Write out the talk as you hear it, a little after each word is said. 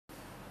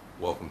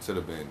Welcome to the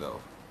bando.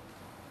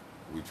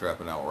 We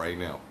trapping out right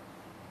now.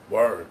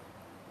 Word.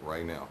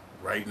 Right now.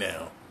 Right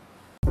now.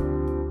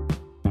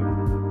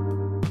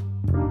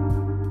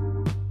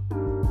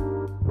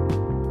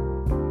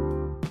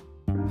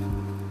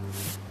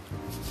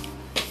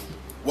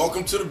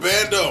 Welcome to the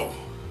bando.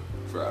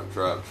 Trap.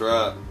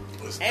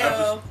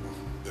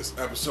 This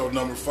episode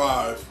number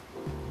 5.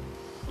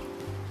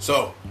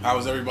 So, how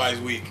was everybody's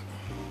week?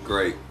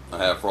 Great. I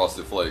have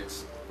Frosted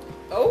Flakes.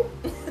 Oh.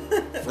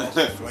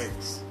 Frosted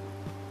Flakes.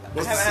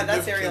 I haven't had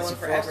that cereal in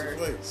forever.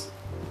 Flakes?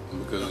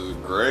 Because it's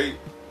great.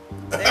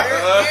 That was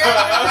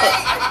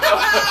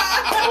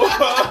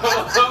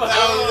not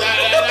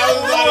even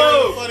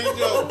a funny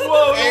joke.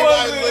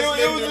 Everybody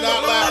listening, do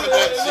not laugh at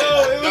that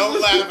shit.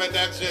 Don't laugh at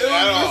that shit at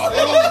all.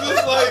 It was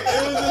just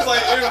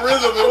like in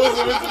rhythm. It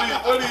wasn't meant to be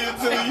funny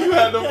until you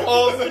had to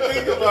pause and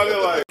think about it.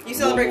 Like, you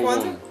celebrate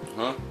Kwanzaa?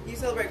 Huh? You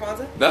celebrate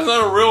Kwanzaa? That's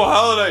not a real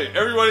holiday.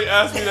 Everybody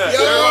asks me that.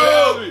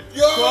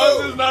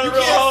 Kwanzaa is not a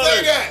real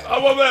holiday. That. Oh,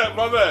 my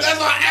bad.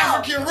 That's our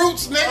African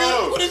roots, nigga.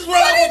 Oh. What is wrong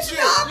with you?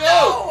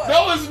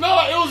 No, it's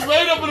not. It was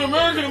made up in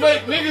America to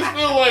make niggas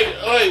feel like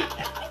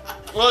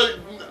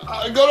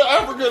go to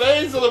Africa, they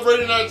ain't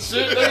celebrating that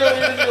shit. They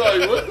gonna be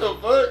like, what the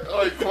fuck?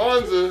 Like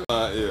Kwanzaa.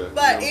 Yeah.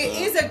 But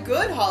it is a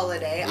good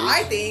holiday.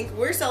 I think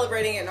we're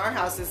celebrating it in our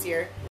house this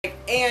year.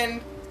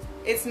 And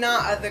it's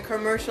not the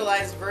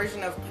commercialized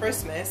version of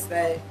Christmas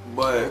that...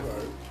 But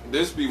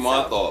this be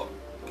my thought.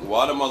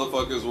 Why the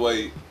motherfuckers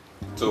wait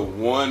to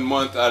 1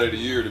 month out of the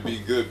year to be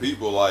good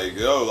people? Like,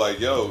 yo,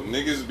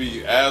 niggas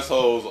be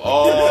assholes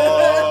all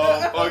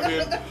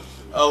fucking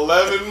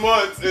 11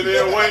 months and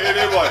then wait and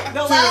then like,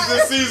 tis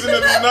this season to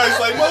be nice.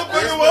 Like,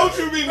 motherfucker, why don't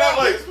you be not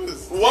like,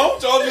 why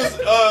don't y'all just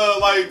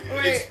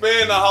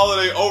expand the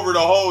holiday over the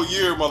whole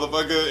year,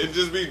 motherfucker, and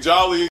just be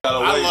jolly?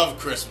 I love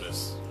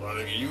Christmas.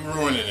 You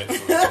ruining it.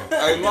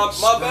 Hey, my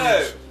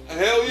bad.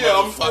 Hell yeah,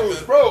 I'm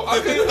screwed, bro. I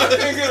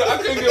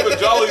can't give a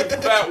jolly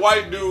fat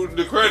white dude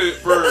the credit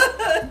for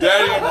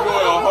daddy doing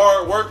a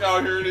hard work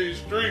out here in these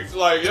streets.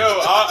 Like,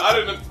 yo, I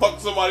didn't fuck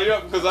somebody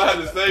up because I had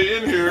to stay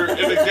in here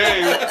in the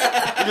game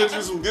to get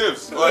you some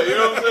gifts. Like, you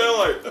know what I'm saying?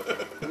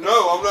 Like,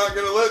 no, I'm not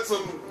gonna let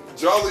some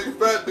jolly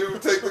fat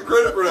dude take the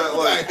credit for that.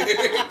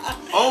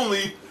 Like,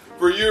 only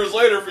for years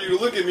later for you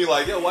to look at me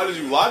like, yo, why did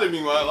you lie to me,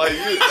 man? Like, you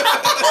know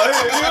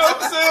what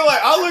I'm saying? Like,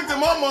 I looked at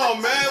my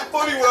mom mad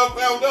funny when I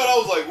found out. I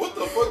was like, what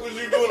the fuck was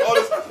you doing all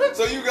this?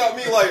 So you got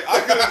me like, I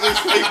could have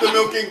just ate the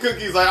milk and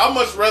cookies. Like, I'd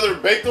much rather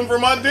bake them for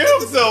my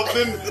damn self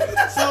than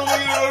some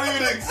nigga that don't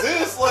even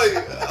exist. Like,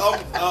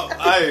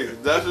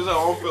 that's just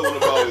how I'm feeling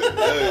about it.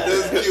 Hey.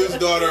 This Q's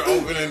daughter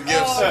opening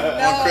gifts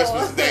on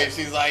Christmas Day.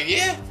 She's like,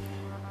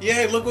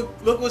 yeah, look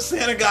what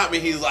Santa got me.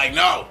 He's like,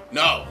 no,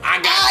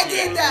 I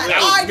did that.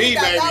 That was me,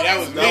 baby. That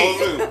was me.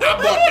 I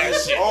bought that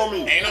shit. All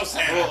me. Ain't no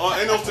Santa.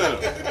 Ain't no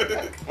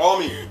Santa. All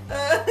me.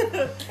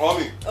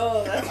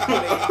 Oh, that's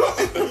funny.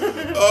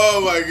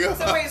 Oh my god.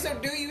 So wait, so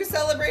do you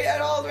celebrate at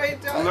all, right?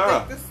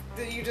 Nah.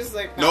 Do you just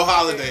like... No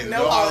holidays.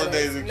 No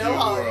holidays in Q's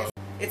world.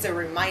 It's a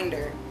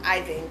reminder,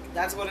 I think.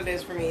 That's what it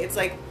is for me. It's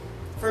like,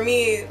 for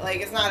me,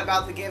 like, it's not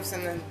about the gifts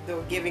and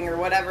the giving or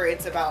whatever.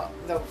 It's about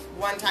the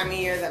one time a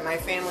year that my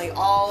family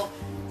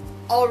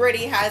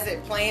already has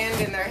it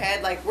planned in their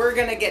head. Like, we're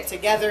going to get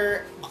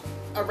together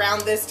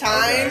around this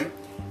time. Okay.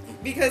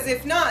 Because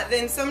if not,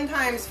 then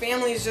sometimes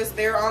families just,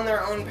 they're on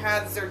their own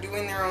paths. They're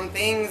doing their own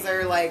things.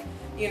 They're like,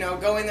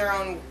 going their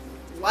own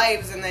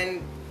lives. And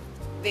then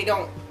they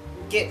don't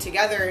get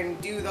together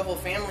and do the whole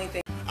family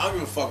thing. I don't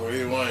give a fuck what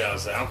either one of y'all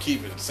say. I'm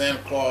keeping Santa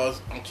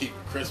Claus. I'm keeping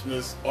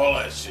Christmas. All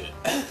that shit.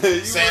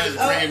 Santa's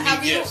bringing me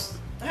gifts.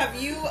 Have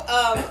you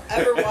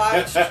ever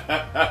watched?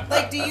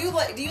 Like, do you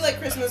like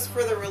Christmas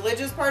for the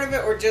religious part of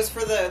it, or just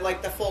for the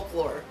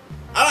folklore?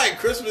 I like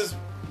Christmas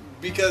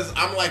because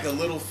I'm like a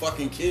little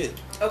fucking kid.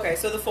 Okay,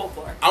 so the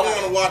folklore. I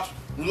want to watch.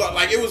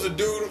 Like, it was a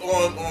dude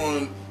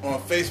on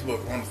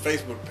Facebook, on the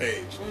Facebook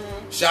page.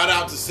 Mm-hmm. Shout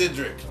out to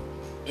Cedric.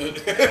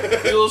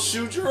 He'll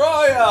shoot your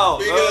eye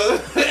out.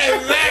 Because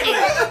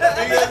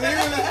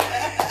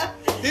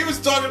he was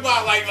talking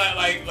about like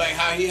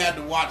how he had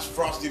to watch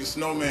Frosty the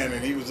Snowman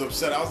and he was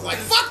upset. I was like,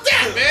 fuck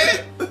that,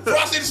 man.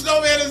 Frosty the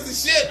Snowman is the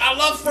shit. I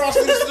love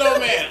Frosty the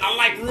Snowman. I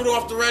like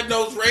Rudolph the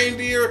Red-Nosed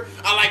Reindeer.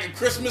 I like A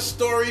Christmas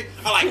Story.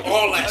 I like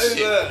all that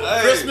shit.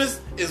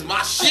 Christmas is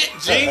my shit,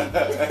 G. Fuck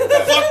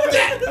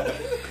that.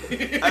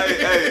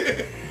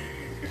 Hey.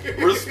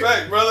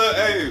 Respect, brother.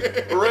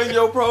 Hey, we're in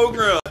your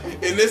program.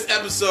 In this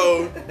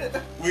episode,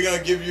 we're going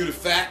to give you the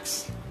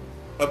facts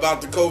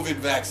about the COVID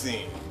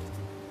vaccine.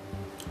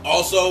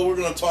 Also, we're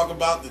going to talk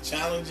about the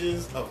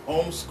challenges of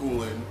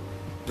homeschooling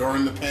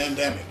during the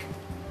pandemic.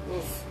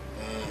 Oof.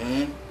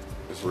 Mm-hmm.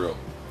 It's real.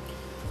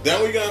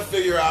 Then we're going to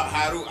figure out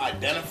how to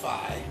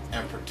identify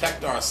and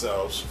protect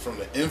ourselves from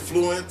the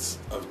influence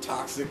of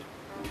toxic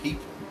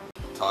people.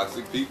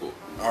 Toxic people.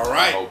 All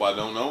right. I hope I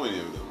don't know any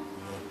of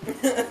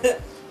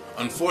them.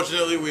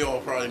 Unfortunately, we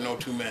all probably know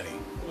too many.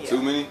 Yeah.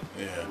 Too many?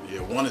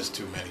 Yeah, one is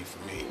too many for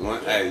me.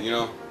 Hey,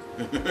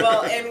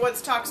 Well, and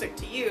what's toxic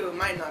to you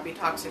might not be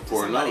toxic to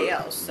For somebody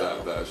another. else.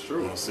 So. That's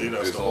true. Well, see,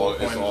 that's it's the whole all,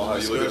 point it's of all the how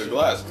you look at the discussion.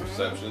 glass.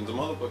 Perception's a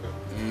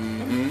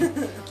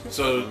motherfucker.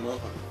 So,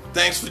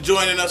 thanks for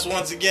joining us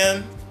once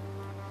again.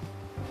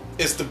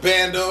 It's the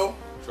Bando.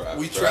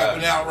 We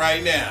trapping out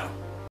right now.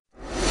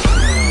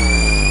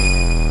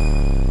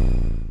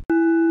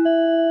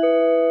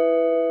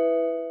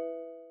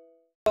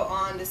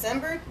 On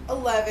December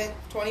 11th,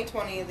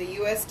 2020, the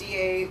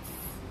USDA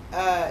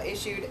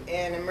issued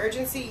an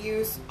emergency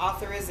use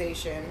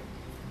authorization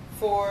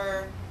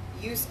for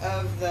use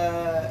of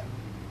the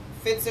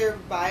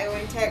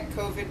Pfizer-BioNTech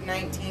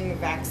COVID-19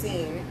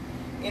 vaccine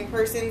in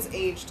persons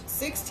aged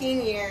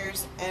 16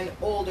 years and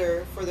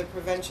older for the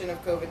prevention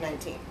of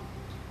COVID-19.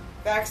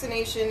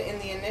 Vaccination in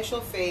the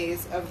initial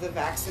phase of the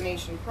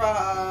vaccination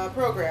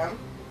program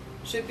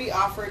should be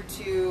offered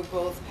to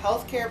both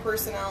healthcare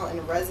personnel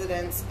and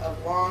residents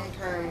of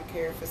long-term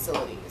care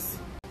facilities.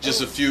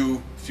 Just a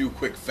few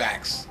quick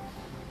facts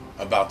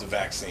about the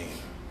vaccine.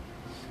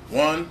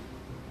 One,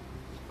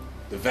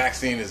 the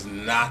vaccine is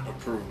not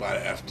approved by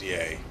the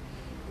FDA.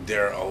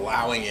 They're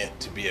allowing it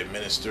to be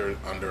administered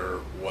under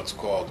what's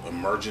called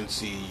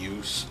emergency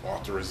use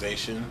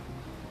authorization,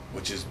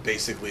 which is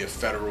basically a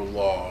federal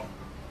law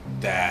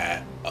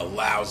that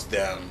allows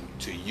them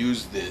to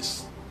use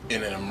this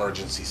in an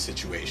emergency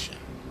situation.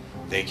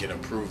 They can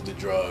approve the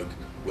drug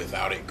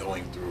without it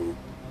going through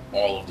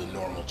all of the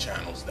normal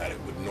channels that it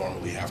would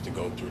normally have to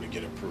go through to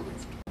get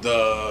approved.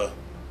 The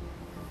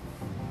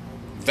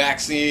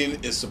vaccine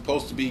is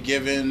supposed to be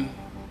given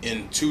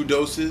in 2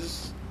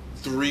 doses,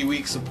 3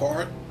 weeks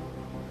apart.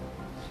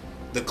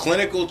 The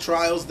clinical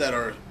trials that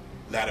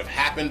have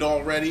happened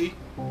already,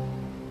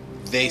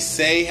 they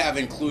say have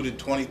included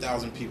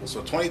 20,000 people.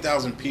 So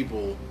 20,000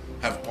 people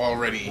have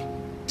already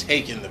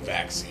taken the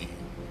vaccine.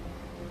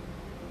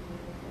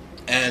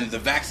 And the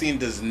vaccine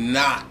does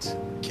not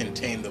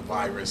contain the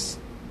virus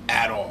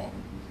at all.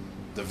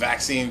 The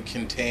vaccine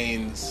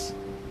contains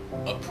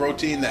a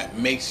protein that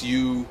makes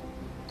you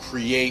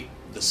create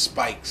the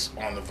spikes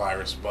on the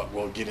virus, but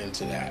we'll get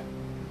into that.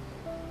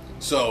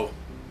 So,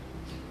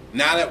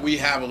 now that we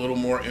have a little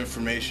more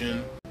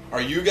information,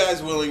 are you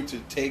guys willing to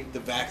take the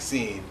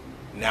vaccine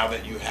now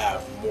that you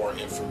have more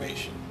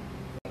information?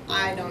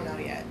 I don't know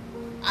yet.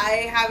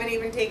 I haven't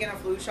even taken a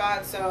flu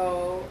shot,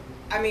 so,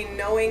 I mean,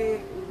 knowing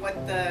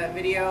what the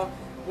video,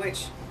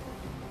 which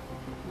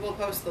we'll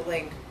post the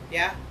link,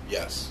 yeah?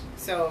 Yes.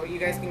 So you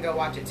guys can go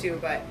watch it too,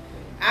 but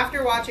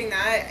after watching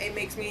that, it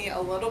makes me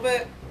a little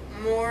bit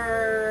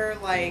more,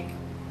 like,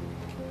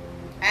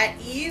 at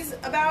ease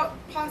about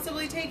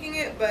possibly taking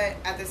it, but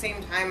at the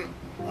same time,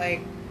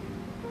 like,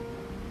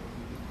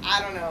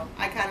 I don't know.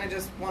 I kind of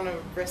just want to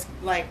risk,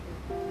 like,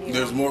 you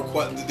There's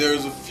know.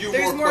 There's a few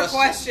There's more more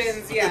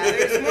questions. questions, yeah.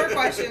 There's more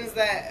questions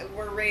that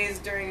were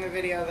raised during the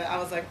video that I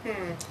was like,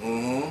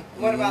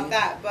 what about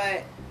that?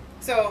 But,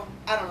 so,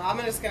 I don't know. I'm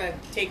just going to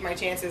take my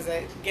chances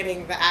at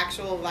getting the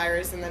actual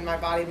virus and then my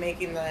body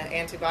making the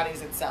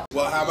antibodies itself.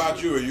 Well, how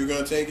about you? Are you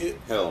going to take it?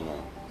 Hell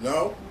no.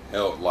 No?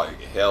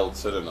 Hell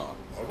to the no.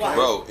 Okay.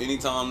 Bro,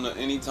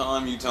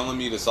 anytime you telling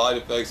me the side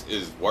effects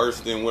is worse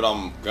than what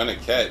I'm gonna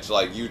catch,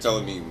 like you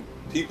telling me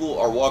people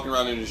are walking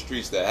around in the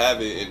streets that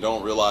have it and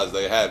don't realize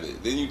they have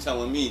it. Then you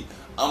telling me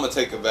I'm gonna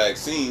take a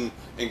vaccine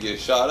and get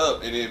shot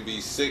up and then be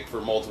sick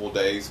for multiple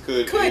days.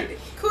 Could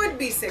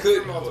be sick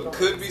for multiple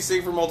Could days. be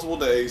sick for multiple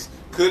days.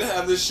 Could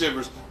have the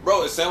shivers.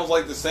 Bro, it sounds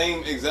like the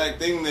same exact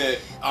thing that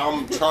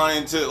I'm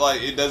trying to,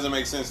 like, it doesn't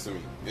make sense to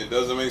me. It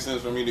doesn't make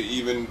sense for me to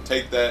even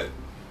take that.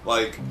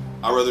 Like,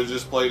 I'd rather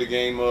just play the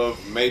game of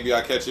maybe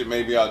I catch it,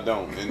 maybe I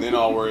don't. And then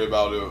I'll worry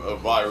about a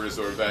virus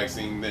or a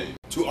vaccine then.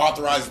 To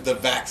authorize the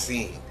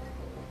vaccine.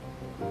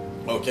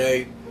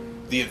 Okay?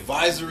 The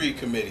advisory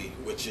committee,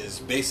 which is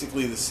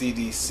basically the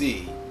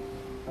CDC,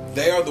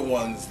 they are the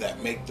ones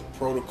that make the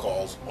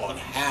protocols on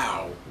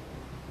how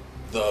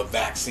the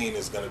vaccine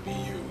is going to be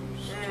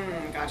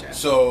used. Gotcha.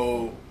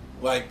 So,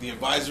 like, the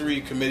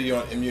advisory committee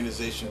on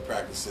immunization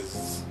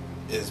practices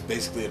is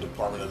basically a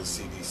department of the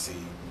CDC,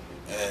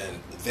 and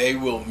they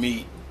will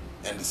meet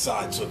and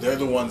decide. So they're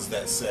the ones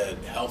that said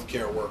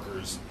healthcare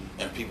workers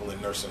and people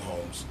in nursing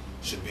homes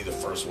should be the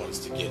first ones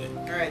to get it.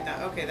 All right.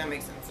 That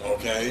makes sense.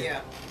 Okay?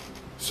 Yeah.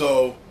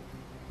 So,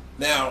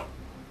 now,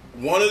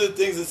 one of the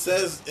things it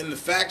says in the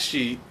fact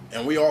sheet,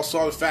 and we all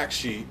saw the fact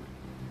sheet,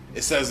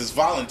 it says it's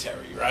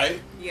voluntary, right?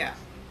 Yeah.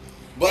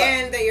 But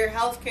And that your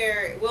health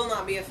care will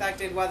not be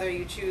affected whether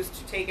you choose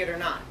to take it or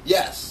not.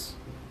 yes,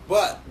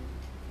 but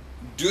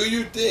do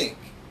you think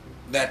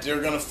that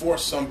they're going to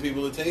force some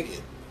people to take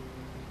it?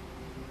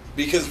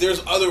 Because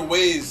there's other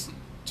ways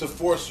to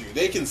force you.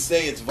 They can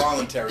say it's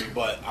voluntary,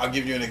 but I'll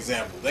give you an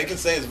example. They can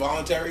say it's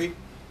voluntary,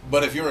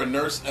 but if you're a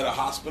nurse at a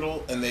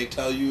hospital and they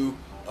tell you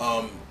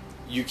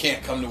you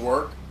can't come to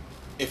work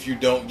if you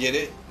don't get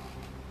it,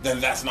 then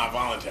that's not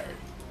voluntary.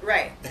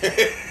 Right.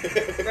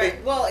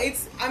 Right. Well,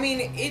 it's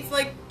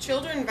like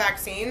children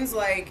vaccines.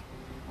 Like,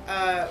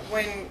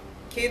 when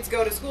kids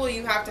go to school, they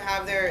have to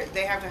have their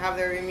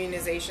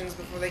immunizations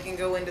before they can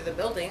go into the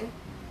building.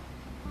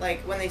 like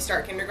when they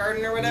start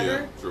kindergarten or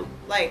whatever. Yeah, true.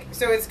 Like,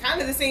 so it's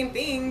kind of the same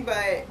thing,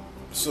 but.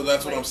 So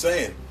that's what I'm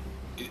saying.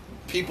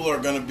 People are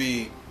going to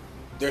be,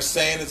 they're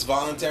saying it's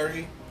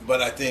voluntary,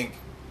 but I think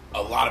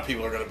a lot of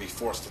people are going to be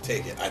forced to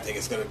take it. I think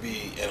it's going to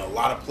be, in a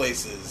lot of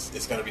places,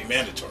 it's going to be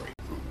mandatory.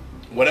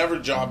 Whatever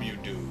job you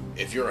do,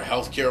 if you're a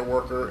healthcare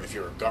worker, if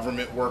you're a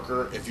government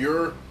worker, if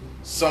you're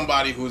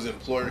somebody whose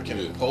employer can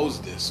impose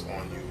this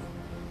on you,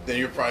 then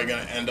you're probably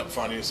going to end up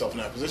finding yourself in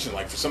that position.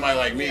 Like for somebody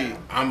like me,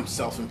 I'm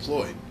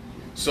self-employed,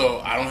 so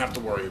I don't have to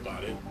worry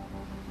about it.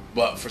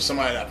 But for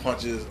somebody that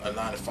punches a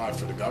 9 to 5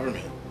 for the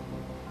government,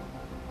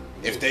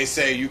 if they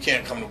say you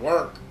can't come to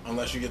work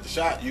unless you get the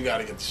shot, you got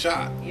to get the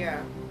shot.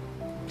 Yeah.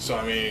 So,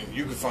 I mean,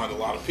 you can find a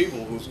lot of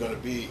people who's going to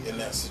be in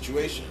that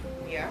situation.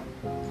 Yeah.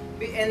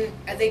 And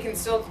they can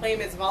still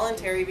claim it's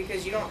voluntary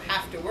because you don't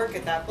have to work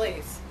at that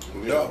place.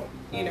 No.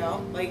 You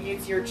know, like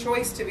it's your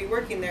choice to be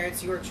working there.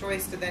 It's your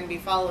choice to then be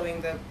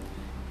following the,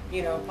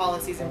 you know,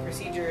 policies and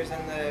procedures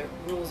and the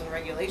rules and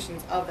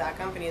regulations of that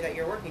company that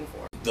you're working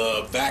for.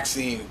 The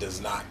vaccine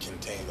does not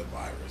contain the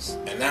virus.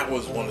 And that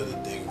was one of the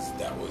things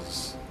that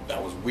was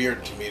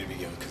weird to me to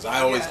begin with, because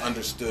I always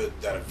understood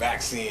that a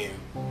vaccine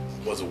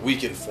was a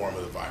weakened form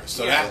of the virus.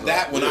 So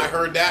that when I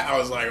heard that, I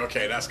was like,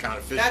 okay, that's kind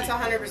of fishy. That's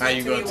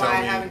 100% to me why I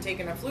haven't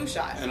taken a flu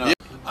shot. And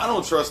I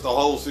don't trust the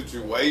whole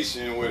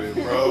situation with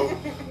it, bro.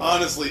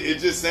 Honestly, it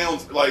just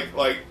sounds like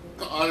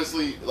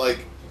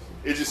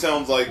it just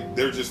sounds like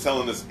they're just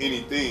telling us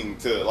anything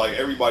to, like,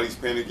 everybody's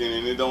panicking,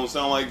 and it don't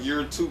sound like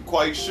you're too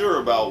quite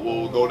sure about what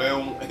will go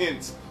down,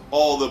 hence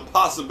all the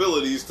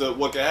possibilities to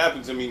what can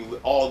happen to me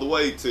all the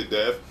way to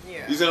death.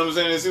 Yeah. You see what I'm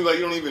saying? It seems like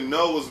you don't even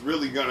know what's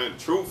really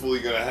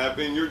truthfully gonna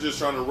happen. You're just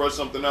trying to rush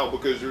something out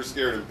because you're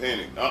scared and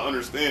panicked. I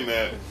understand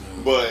that,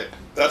 but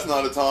that's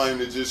not a time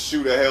to just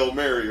shoot a Hail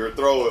Mary or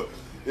throw a,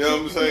 you know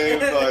what I'm saying?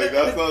 Like,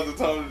 that's not the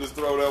time to just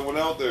throw that one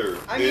out there.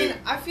 I mean,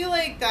 I feel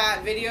like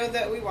that video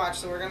that we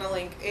watched, that we're gonna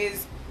link,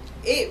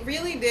 it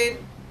really did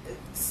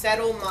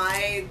settle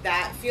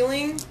that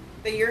feeling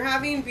that you're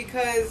having,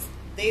 because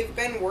they've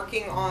been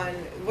working on,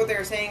 what they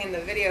were saying in the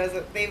video is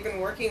that they've been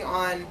working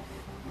on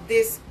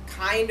this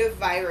kind of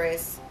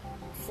virus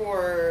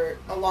for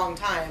a long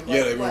time.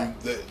 Yeah,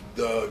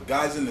 the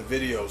guys in the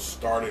video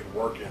started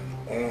working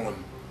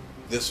on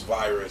this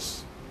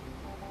virus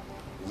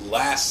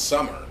last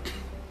summer.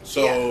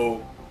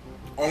 So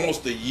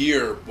almost a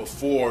year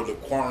before the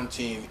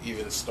quarantine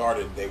even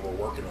started, they were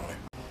working on it.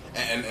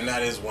 And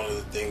that is one of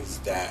the things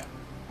that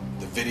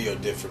the video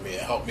did for me.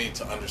 It helped me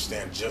to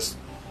understand just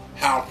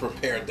how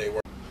prepared they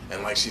were.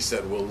 And like she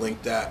said, we'll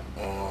link that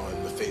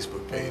on the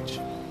Facebook page.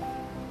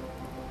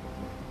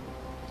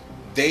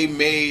 They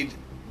made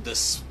the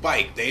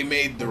spike, they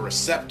made the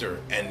receptor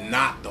and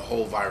not the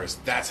whole virus.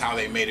 That's how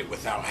they made it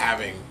without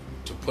having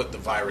to put the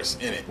virus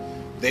in it.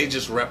 They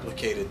just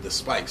replicated the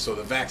spike. So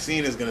the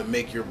vaccine is going to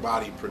make your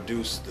body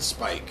produce the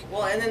spike.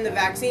 Well, and then the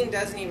vaccine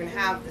doesn't even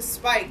have the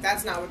spike.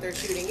 That's not what they're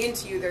shooting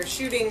into you. They're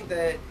shooting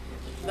the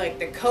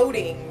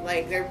coding.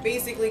 Like, they're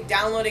basically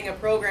downloading a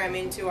program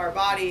into our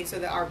body so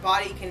that our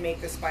body can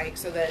make the spike,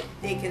 so that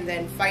they can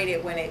then fight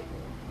it when it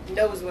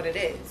knows what it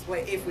is,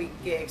 if we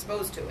get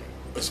exposed to it.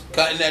 It's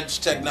cutting edge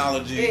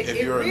technology.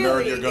 If you're a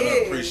nerd, you're going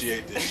to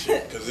appreciate this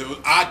shit. Because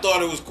I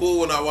thought it was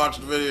cool when I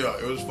watched the video.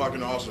 It was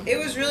fucking awesome. It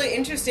was really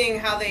interesting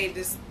how they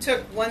just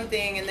took one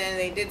thing and then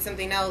they did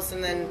something else,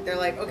 and then they're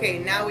like, okay,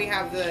 now we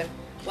have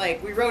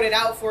we wrote it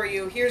out for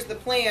you. Here's the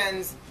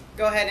plans.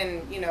 Go ahead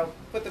and,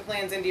 put the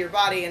plans into your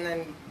body, and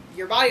then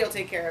your body will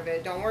take care of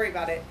it. Don't worry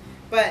about it.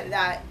 But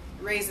that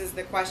raises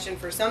the question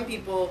for some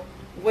people,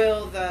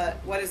 will the,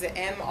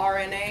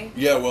 mRNA?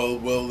 Yeah, well,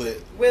 will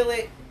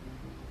it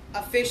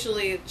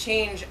officially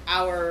change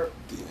our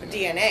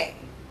DNA?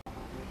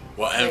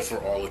 Well, and for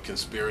all the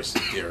conspiracy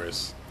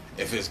theorists,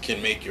 if it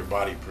can make your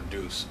body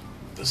produce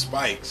the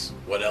spikes,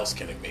 what else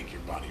can it make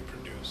your body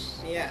produce?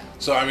 Yeah.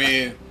 So, I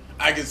mean,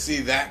 I could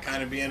see that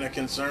kind of being a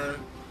concern.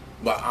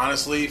 But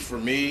honestly, for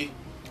me,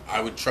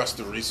 I would trust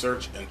the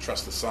research and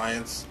trust the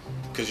science,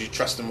 because you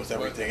trust them with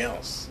everything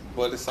else.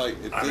 But it's like,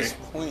 at this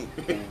point,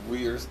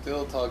 we are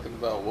still talking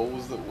about what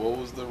was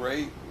the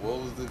rate,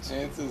 what was the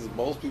chances.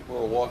 Most people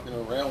are walking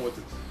around with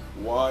it.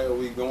 Why are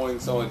we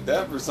going so in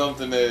depth for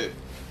something that...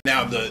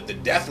 Now, the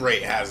death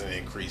rate hasn't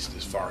increased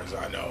as far as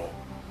I know.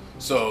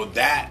 So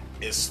that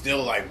is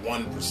still like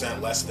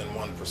 1%, less than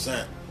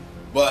 1%.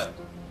 But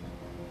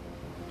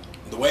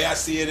the way I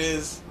see it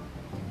is,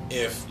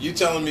 if you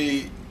telling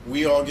me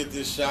we all get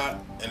this shot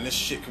and this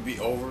shit could be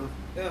over,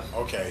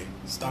 okay,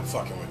 stop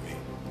fucking with me.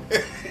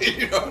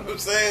 You know what I'm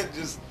saying?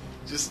 Just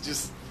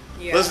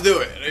let's do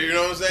it. You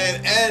know what I'm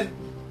saying? And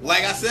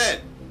like I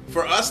said,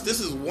 for us, this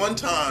is one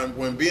time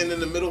when being in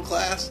the middle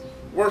class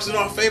works in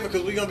our favor,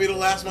 because we're going to be the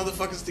last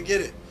motherfuckers to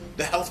get it.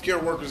 The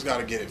healthcare workers got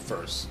to get it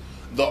first.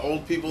 The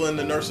old people in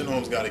the nursing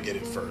homes got to get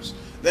it first.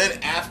 Then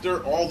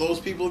after all those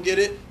people get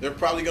it, they're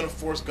probably going to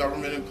force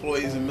government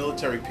employees and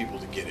military people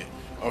to get it.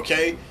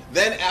 Okay?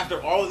 Then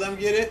after all of them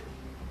get it,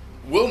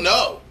 we'll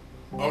know.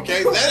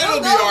 Okay, then it'll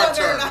be our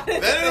turn.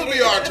 Then it'll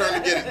be our turn to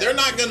get it.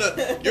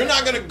 You're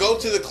not gonna go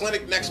to the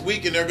clinic next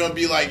week and they're gonna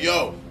be like,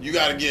 yo, you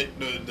gotta get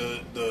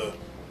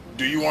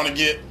do you want to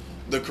get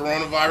the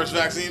coronavirus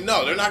vaccine?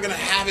 No, they're not gonna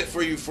have it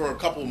for you for a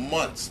couple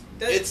months.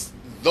 It's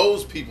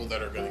those people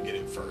that are gonna get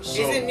it first.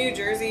 So, isn't New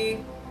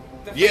Jersey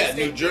the first yeah, state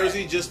New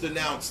Jersey just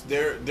announced,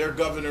 their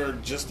governor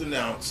just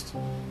announced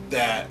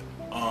that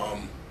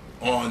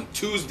on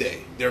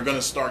Tuesday, they're going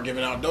to start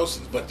giving out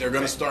doses, but they're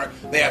going to start.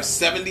 They have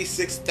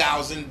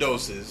 76,000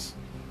 doses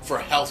for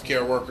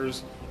healthcare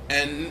workers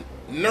and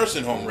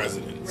nursing home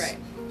residents. Right.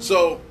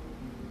 So,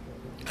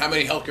 how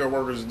many healthcare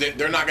workers?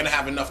 They're not going to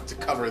have enough to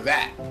cover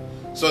that.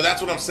 So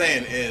that's what I'm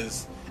saying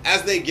is,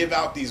 as they give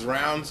out these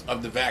rounds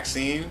of the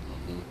vaccine,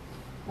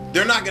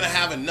 they're not going to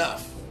have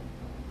enough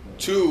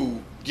to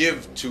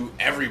give to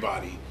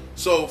everybody.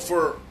 So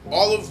for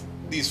all of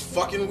these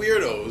fucking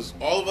weirdos,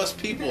 all of us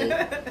people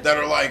that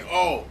are like,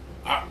 oh,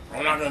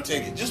 I'm not going to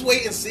take it. Just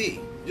wait and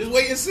see. Just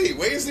wait and see.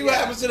 Wait and see what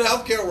happens to the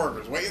healthcare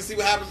workers. Wait and see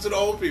what happens to the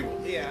old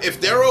people. Yeah.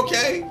 If they're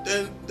okay,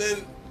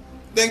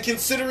 then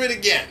consider it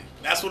again.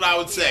 That's what I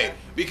would say. Yeah.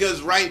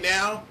 Because right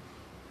now,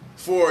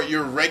 for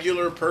your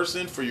regular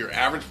person, for your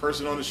average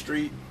person on the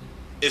street,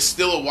 it's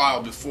still a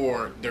while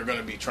before they're going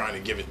to be trying to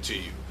give it to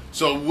you.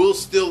 So we'll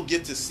still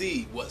get to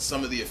see what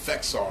some of the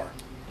effects are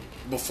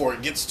before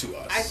it gets to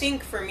us. I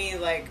think for me,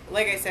 like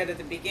I said at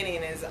the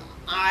beginning, is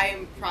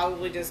I'm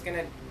probably just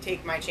gonna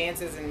take my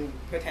chances and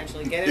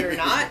potentially get it or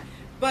not.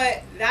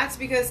 But that's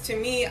because to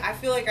me, I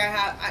feel like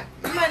I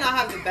might not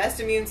have the best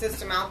immune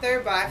system out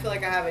there, but I feel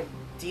like I have a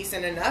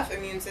decent enough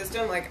immune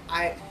system. Like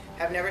I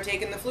have never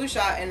taken the flu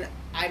shot, and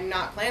I'm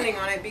not planning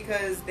on it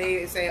because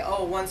they say,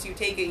 oh, once you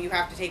take it, you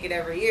have to take it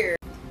every year.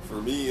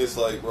 For me, it's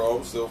like, bro,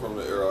 I'm still from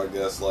the era, I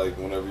guess, like,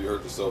 whenever you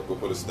hurt yourself, go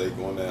put a stake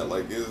on that.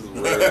 Like, it's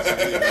rare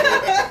to you know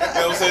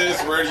what I'm saying?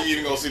 It's rare to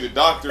even go see the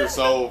doctor.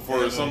 So,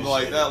 for something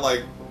like that,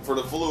 like, for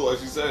the flu,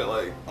 like you said,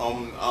 like,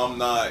 I'm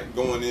not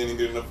going in and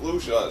getting a flu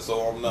shot,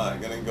 so I'm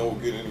not going to go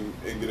get in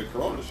and get a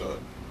corona shot.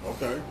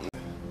 Okay.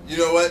 You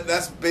know what?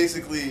 That's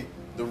basically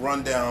the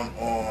rundown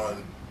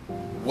on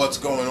what's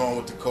going on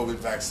with the COVID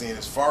vaccine.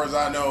 As far as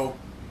I know,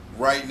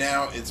 right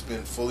now, it's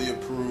been fully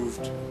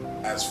approved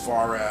as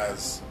far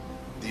as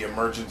the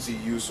emergency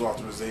use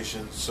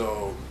authorization,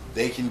 so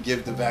they can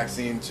give the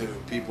vaccine to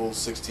people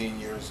 16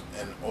 years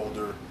and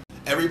older.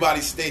 Everybody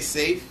stay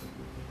safe.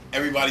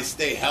 Everybody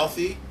stay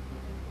healthy.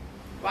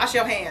 Wash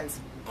your hands.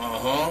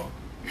 Uh-huh.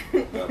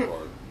 That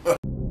part.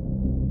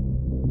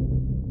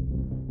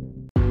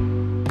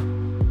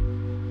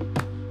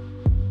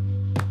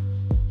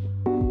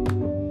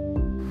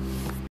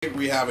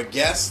 We have a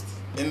guest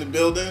in the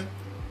building.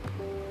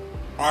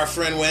 Our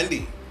friend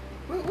Wendy.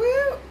 Woo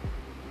woo.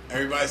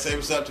 Everybody say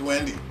what's up to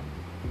Wendy.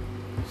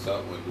 What's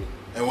up, Wendy?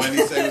 And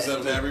Wendy say what's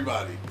up to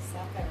everybody. What's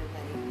up,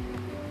 everybody?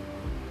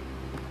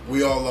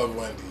 We all love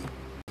Wendy.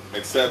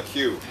 Except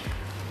Q.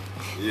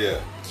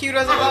 Yeah. Q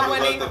doesn't love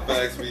Wendy. Let the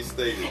facts be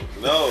stated.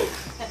 No.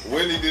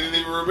 Wendy didn't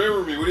even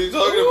remember me. What are you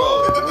talking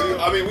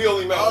about? We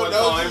only met one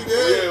time.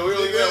 Yeah, we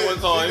only met one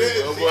time.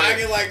 She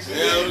acting like she did.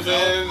 You know what I'm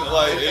saying?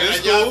 Like, it's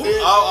cool.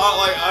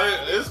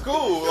 It's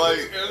cool.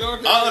 Like,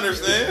 I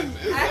understand.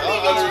 I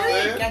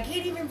understand. I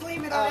can't even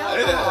blame it on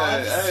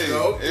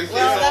alcohol.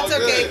 Well, that's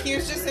okay.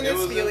 Q's just in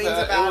his feelings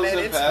about it.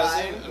 It's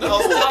fine. No,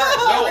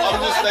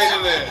 I'm just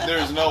stating that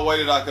there's no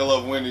way that I could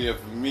love Wendy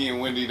if me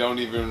and Wendy don't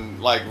even,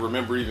 like,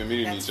 remember even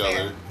meeting each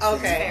other.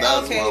 Okay,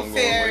 That's okay, where I'm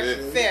going with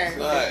it. fair. It's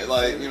not,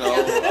 like, you know,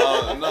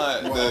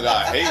 not that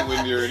I hate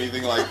Wendy or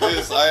anything like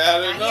this. I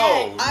don't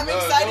know. I'm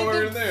excited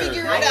to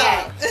figure it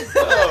out.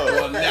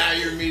 Well, now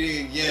you're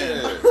meeting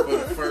again for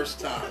the first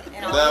time.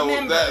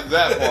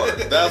 That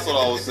part. That's what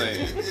I was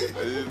saying.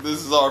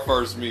 This is our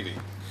first meeting.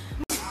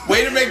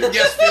 Way to make the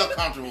guests feel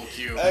comfortable,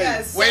 Q.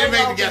 Yes, Way so to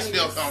make the guests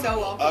feel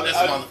comfortable. So This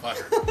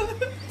motherfucker.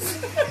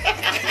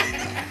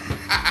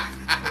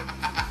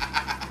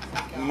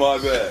 My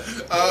bad.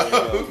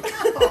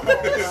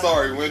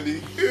 Sorry,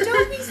 Wendy.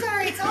 Don't be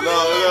sorry. It's all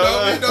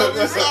right. Don't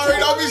be sorry.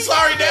 Don't be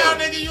sorry now,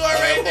 nigga. You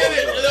already did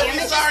it. Don't be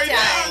sorry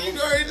now. You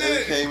already did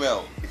it. It came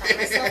out.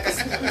 It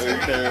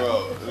came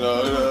out.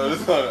 No,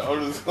 it's not.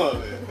 I'm just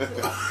on it.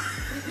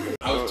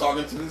 I was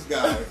talking to this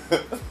guy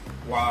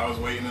while I was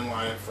waiting in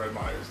line at Fred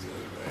Meyer's the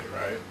other day,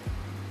 right?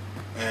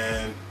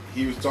 And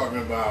he was talking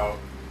about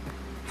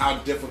how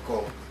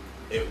difficult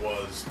it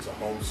was to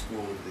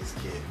homeschool his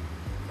kid,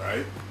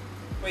 right?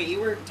 Wait,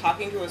 you were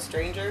talking to a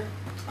stranger?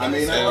 I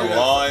mean,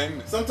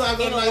 sometimes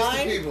I'm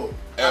nice to people.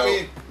 I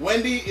mean,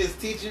 Wendy is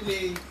teaching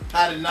me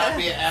how to not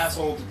be an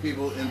asshole to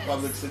people in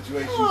public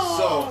situations.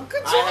 So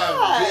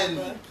I have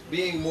been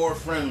being more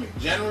friendly.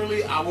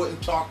 Generally, I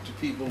wouldn't talk to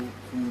people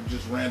who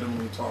just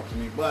randomly talk to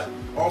me. But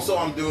also,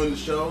 I'm doing the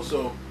show,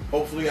 so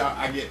hopefully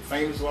I get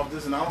famous off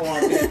this. And I don't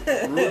want to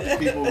be rude to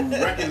people who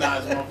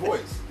recognize my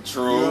voice.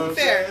 True. You know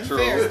fair.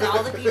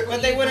 all the people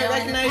But they wouldn't you know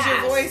recognize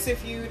your voice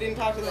if you didn't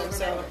talk to them,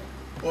 so...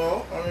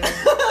 Well,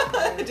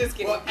 I mean... Just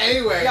kidding. Well,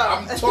 anyway,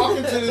 I'm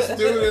talking to this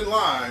dude in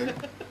line,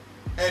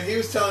 and he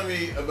was telling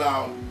me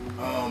about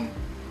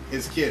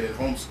his kid and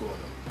homeschooling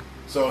him.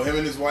 So him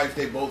and his wife,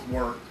 they both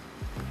work,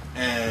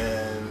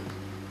 and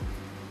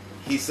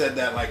he said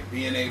that like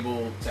being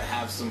able to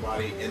have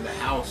somebody in the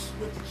house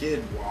with the kid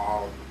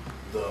while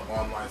the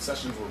online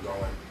sessions were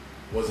going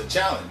was a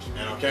challenge.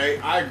 And okay,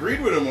 I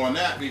agreed with him on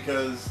that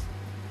because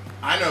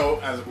I know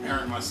as a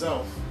parent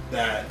myself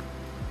that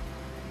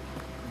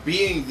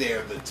being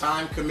there, the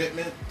time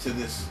commitment to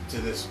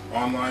this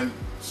online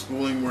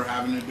schooling we're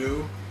having to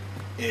do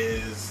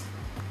is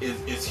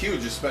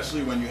huge,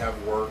 especially when you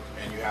have work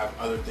and you have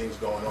other things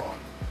going on.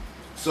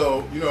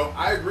 So, you know,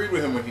 I agreed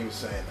with him when he was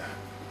saying that.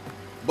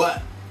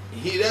 But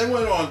he then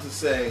went on to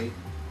say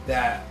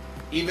that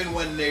even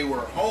when they were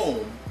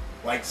home,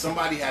 like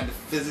somebody had to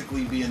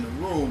physically be in the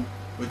room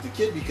with the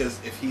kid because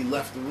if he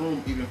left the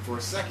room even for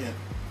a second,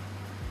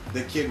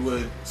 the kid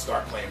would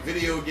start playing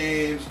video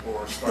games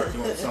or start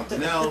doing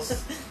something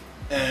else.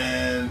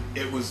 And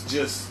it was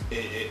just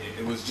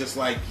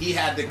like he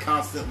had to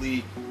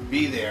constantly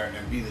be there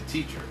and be the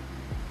teacher.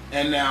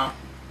 And now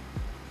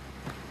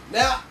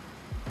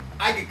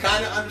I could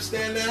kind of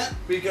understand that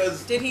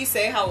because Did he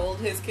say how old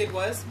his kid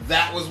was?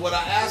 that was what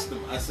I asked him.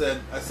 I said,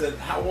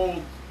 how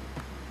old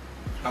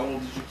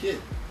is your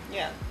kid?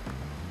 Yeah.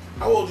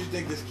 How old do you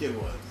think this kid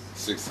was?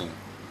 16.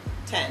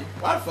 10.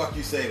 Why the fuck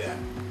you say that?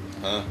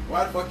 Huh?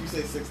 Why the fuck you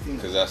say 16?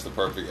 Because that's the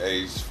perfect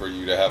age for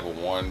you to have a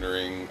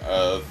wandering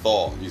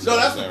thought. You see No,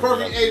 what that's I'm the saying?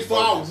 perfect age for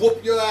I'll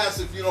whoop your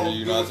ass if you don't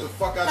You do not what to- the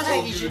fuck I I thought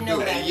told you you should to know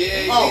do. that.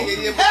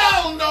 Yeah.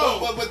 Hell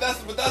no! But that's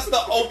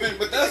the open.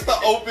 But that's the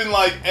open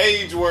like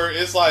age where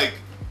it's like,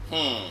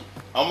 I'm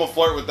gonna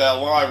flirt with that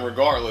line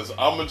regardless.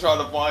 I'm gonna try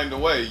to find a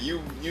way.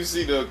 You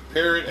see the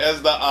parent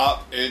as the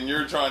op, and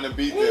you're trying to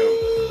beat them.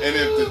 And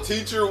if the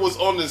teacher was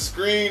on the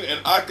screen and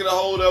I could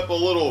hold up a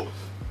little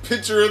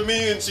picture of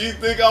me and she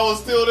think I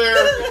was still there,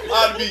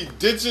 I'd be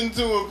ditching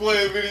too and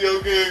playing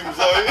video games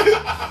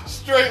like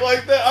straight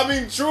like that. I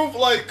mean, truth,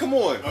 like, come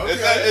on.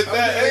 Okay, At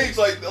that age,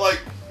 like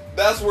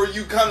that's where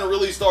you kind of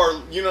really start.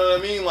 You know what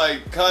I mean?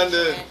 Like, kind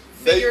of.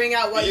 Figuring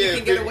out what you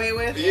can get away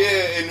with.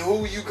 Yeah, and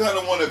who you kind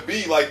of want to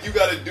be. Like, you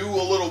got to do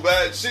a little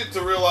bad shit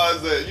to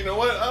realize that, you know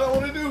what, I don't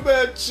want to do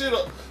bad shit.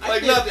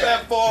 Like, not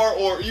that far,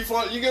 or you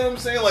get what I'm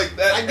saying? Like,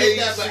 that I get age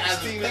that, but as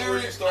a 16 is where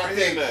parent, you start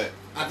hitting that.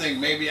 I think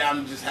maybe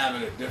I'm just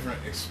having a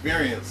different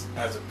experience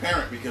as a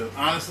parent because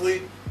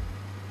honestly,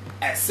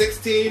 at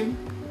 16,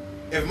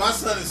 if my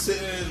son is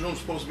sitting in his room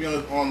supposed to be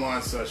on his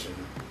online session,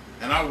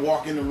 and I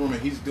walk in the room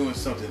and he's doing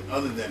something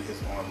other than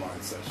his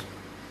online session,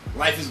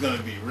 life is going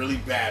to be really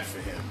bad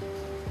for him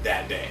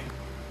that day.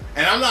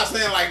 And I'm not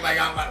saying like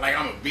I'm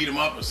gonna beat him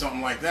up or something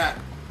like that.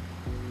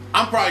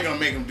 I'm probably gonna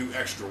make him do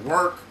extra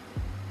work.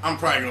 I'm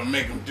probably gonna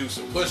make him do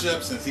some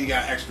push-ups since he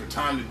got extra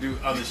time to do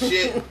other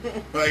shit.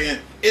 But again,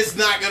 it's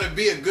not gonna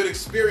be a good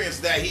experience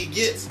that he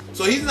gets.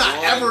 So he's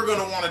not ever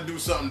gonna want to do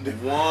something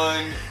different.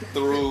 1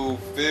 through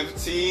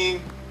 15,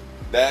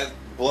 that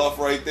bluff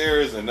right there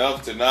is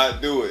enough to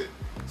not do it.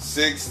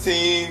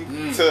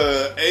 16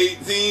 to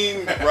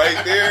 18,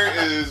 right there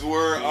is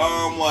where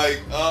I'm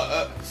like,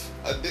 I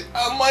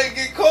might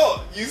get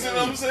caught. You see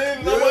what I'm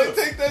saying? I might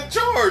take that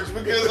charge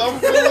because I'm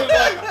feeling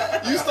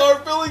like you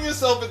start feeling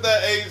yourself at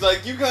that age.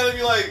 Like you kind of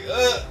be like,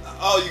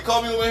 oh, you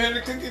call me with my hand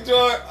in the cookie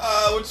jar?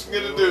 What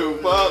you gonna do,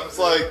 Pops?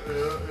 Like,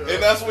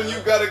 and that's when you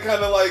gotta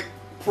kind of like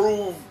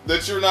prove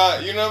that you're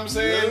not. You know what I'm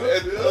saying?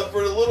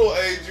 For the little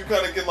age, you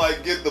kind of can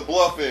like get the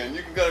bluff in.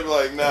 You can kind of be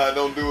like, nah,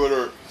 don't do it,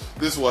 or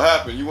this will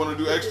happen. You want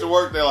to do extra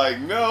work? They're like,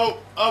 no,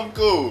 I'm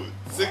cool.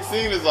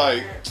 16 is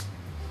like,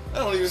 that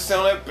don't even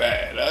sound that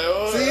bad.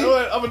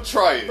 I'm gonna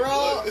try it.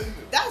 Bro,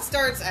 that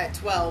starts at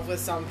 12 with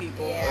some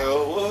people.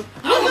 Yeah.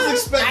 I was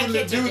expecting the My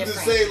kids are dude to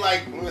different. say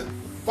like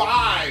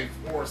 5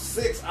 or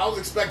 6. I was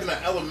expecting an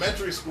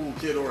elementary school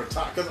kid or a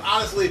top. Because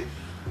honestly,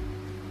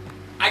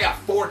 I got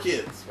 4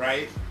 kids,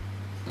 right?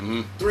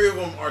 Mm-hmm. 3 of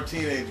them are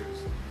teenagers,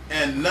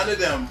 and none of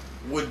them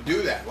would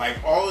do that. Like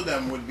all of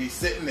them would be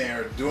sitting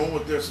there doing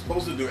what they're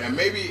supposed to do, and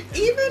maybe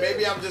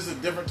I'm just a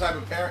different type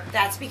of parent.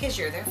 That's because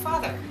you're their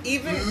father.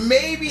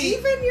 Maybe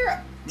Even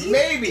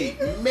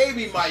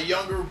my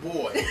younger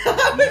boy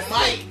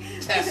might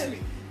test me.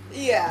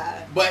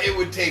 yeah. But it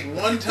would take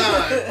one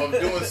time of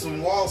doing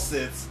some wall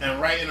sits and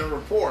writing a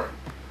report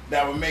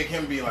that would make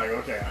him be like,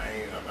 okay,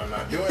 I'm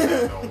not doing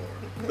that no more.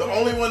 The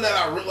only one that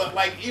I really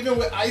like, even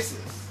with ISIS,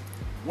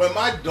 when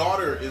my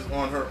daughter is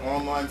on her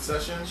online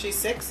session, She's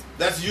 6?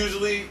 that's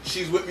usually,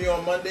 she's with me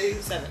on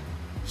Mondays. 7.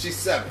 She's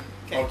 7,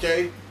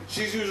 okay?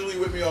 She's usually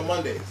with me on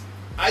Mondays.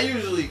 I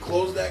usually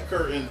close that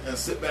curtain and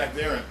sit back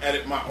there and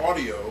edit my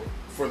audio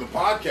for the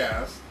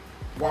podcast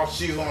while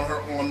she's on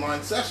her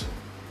online session.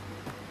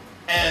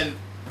 And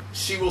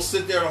she will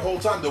sit there the whole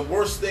time. The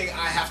worst thing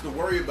I have to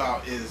worry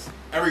about is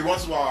every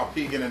once in a while I'll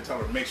peek in and tell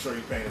her, make sure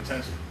you're paying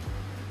attention.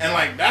 And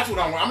like, that's what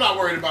I'm not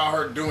worried about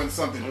her doing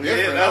something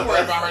different. I'm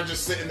worried about her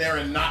just sitting there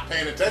and not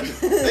paying attention.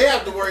 They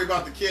have to worry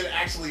about the kid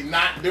actually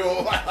not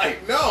doing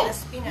like no,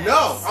 Must be nice.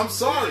 no, I'm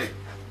sorry.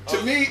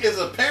 To me, as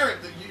a parent,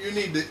 you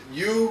need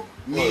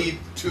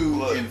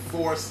to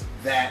enforce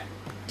that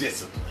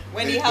discipline.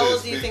 Wendy, how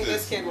old do you think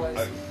this kid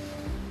was?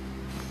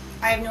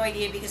 I have no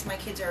idea because my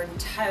kids are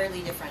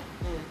entirely different.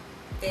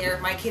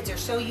 My kids are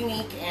so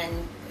unique and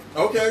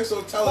Okay,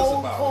 so tell us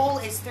about Cole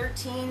is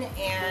 13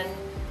 and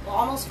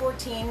almost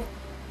 14,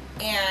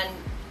 and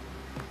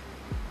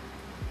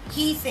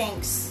he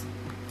thinks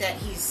that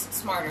he's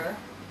smarter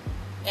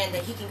and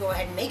that he can go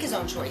ahead and make his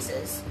own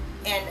choices.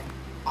 And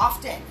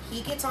often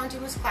he gets onto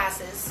his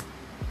classes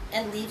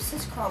and leaves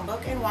his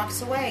Chromebook and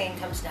walks away and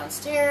comes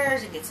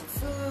downstairs and gets some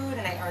food.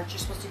 And aren't you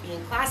supposed to be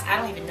in class? I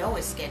don't even know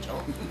his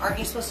schedule. Aren't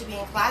you supposed to be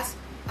in class?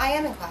 I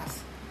am in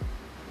class.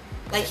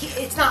 Like,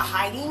 it's not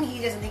hiding.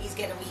 He doesn't think he's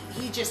getting.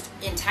 He's just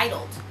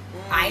entitled.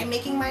 I am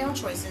making my own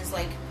choices.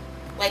 Like,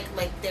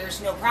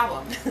 there's no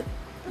problem.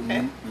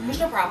 Okay. There's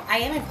no problem. I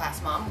am in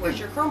class, Mom. Where's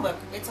your Chromebook?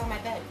 It's on my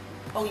bed.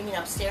 Oh, you mean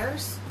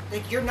upstairs?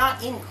 Like, you're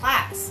not in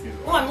class.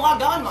 Oh, I'm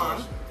logged on,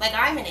 Mom. Like,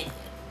 I'm an idiot.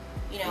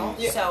 You know?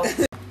 Yeah.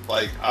 So.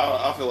 Like,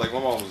 I feel like my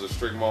mom was a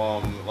strict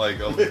mom, like,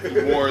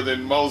 more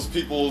than most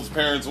people's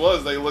parents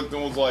was. They looked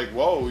and was like,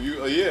 whoa,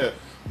 yeah.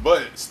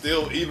 But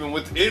still, even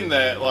within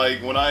that,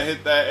 like, when I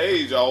hit that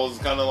age, I was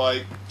kind of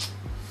like,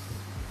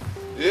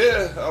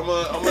 yeah, I'm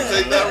gonna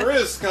take that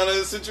risk kind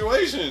of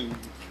situation.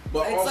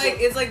 But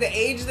It's like the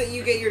age that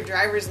you get your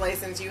driver's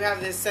license, you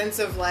have this sense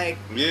of like,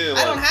 Yeah,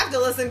 I don't have to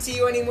listen to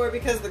you anymore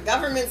because the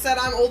government said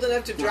I'm old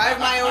enough to drive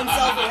my own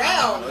self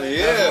around. that's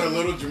Yeah. where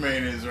little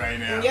Jermaine is right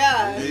now.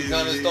 Yeah. You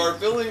kind of start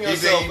feeling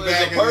he's yourself ain't as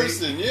back a in the-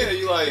 person. Yeah,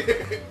 you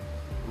like,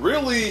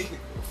 really,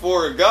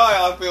 for a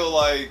guy, I feel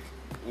like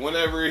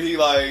whenever he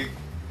like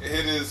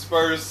hit his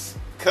first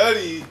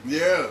cutty,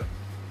 Yeah.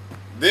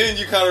 then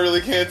you kind of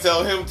really can't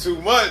tell him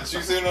too much.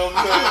 You see what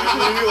I'm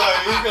saying? You like,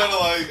 he kind of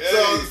like,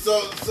 hey.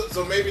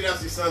 So maybe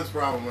that's your son's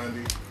problem,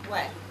 Wendy.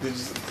 What?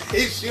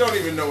 She don't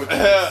even know what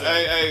that is.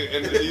 hey,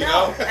 and you No,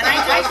 know, and I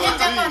that's picked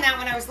what up it on is. that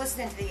when I was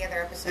listening to the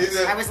other episodes. He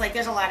said- I was like,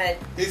 there's a lot of.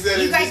 He said,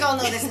 You is guys he- all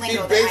know this lingo He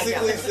that I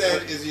basically don't.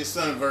 said, "Is your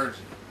son a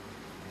virgin?"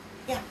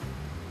 Yeah,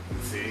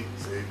 See.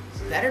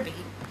 better be.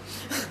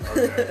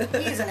 Okay.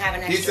 He doesn't have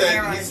an He extra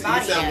hair on said, his he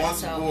body said yet, once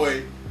so a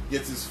boy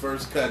gets his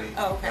first cutty,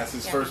 Oh, okay. that's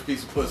his Yeah. first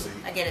piece of pussy.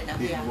 I get it now.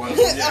 He Yeah. wants-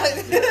 See,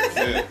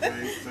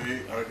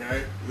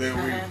 okay.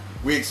 Then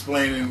we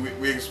explaining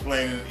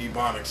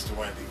Ebonics to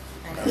Wendy.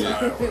 That's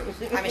how it works.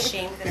 I'm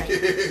ashamed that I.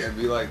 It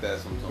be like that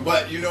sometimes.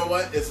 But you know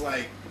what? It's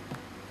like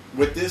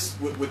with this,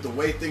 with the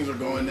way things are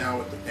going now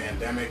with the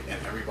pandemic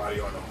and everybody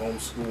on the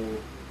homeschool.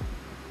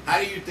 How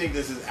do you think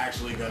this is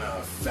actually going to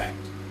affect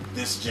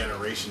this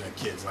generation of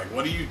kids? Like,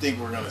 what do you think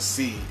we're going to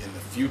see in the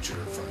future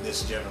from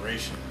this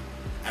generation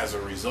as a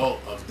result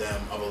of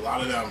them? Of a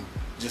lot of them,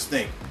 just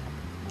think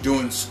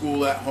doing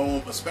school at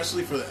home,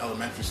 especially for the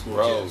elementary school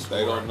Bro, kids.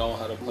 they who are- don't know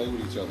how to play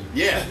with each other.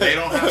 Yeah, they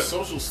don't have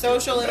social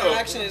skills. Social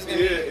interaction is going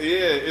to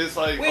Yeah, it's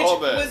like be, all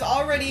which that. was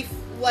already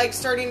like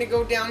starting to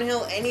go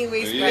downhill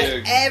anyways, Yeah,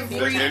 because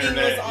everything the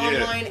internet, was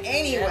yeah. online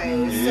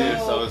anyway. Yeah,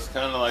 so So it's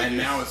kind of like And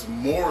now it's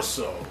more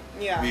so.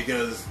 Yeah.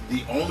 Because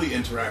the only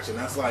interaction,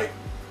 that's like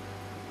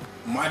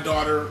my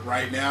daughter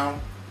right now,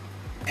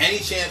 any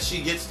chance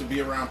she gets to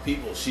be around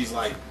people, she's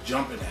like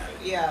jumping at it.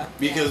 yeah,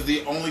 Because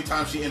the only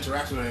time she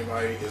interacts with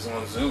anybody is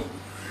on Zoom.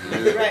 yeah,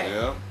 Right.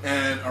 yeah.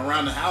 And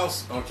around the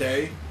house,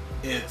 okay,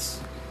 it's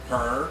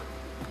her.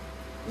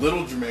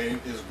 Little Jermaine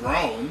is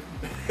grown.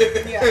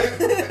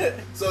 yeah.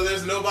 So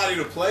there's nobody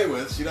to play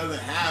with. She doesn't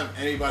have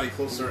anybody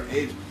close to her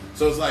age.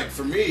 So it's like,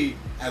 for me,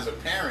 as a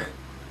parent,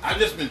 I've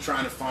just been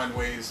trying to find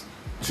ways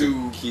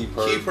to keep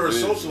her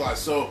busy. socialized.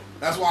 So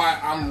that's why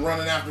I'm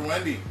running after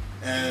Wendy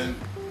and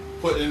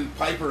putting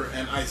Piper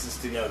and Isis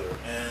together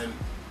and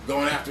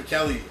going after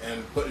Kelly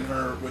and putting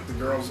her with the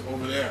girls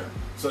over there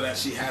so that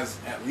she has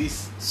at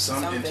least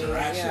some Something,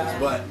 interactions. yeah.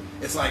 But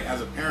it's like,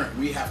 as a parent,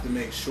 we have to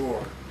make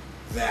sure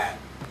that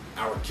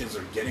our kids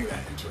are getting that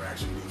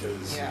interaction,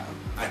 because Yeah.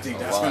 I think A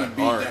that's lot going to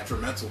be aren't. I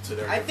detrimental to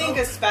their think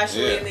development.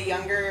 especially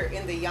Yeah.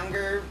 in the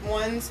younger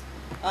ones,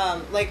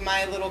 like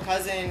my little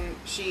cousin,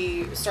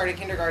 she started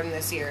kindergarten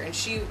this year, and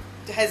she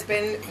has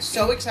been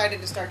so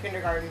excited to start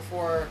kindergarten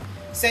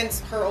since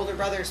her older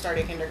brother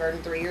started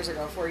kindergarten 4 years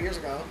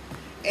ago.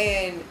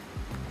 And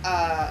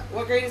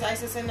what grade is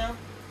Isis in now?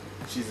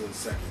 She's in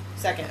second.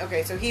 Second.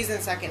 Okay, so he's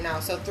in second now.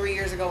 So 3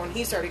 years ago when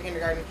he started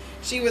kindergarten,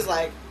 she was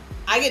like,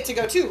 I get to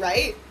go too,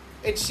 right?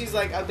 And she's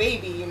like a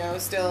baby, you know,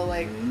 still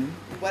like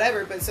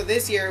whatever. But so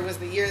this year was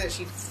the year that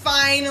she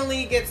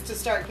finally gets to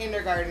start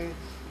kindergarten,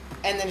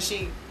 and then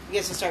she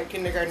gets to start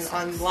kindergarten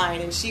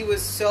online, and she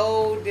was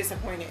so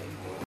disappointed.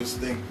 Just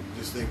think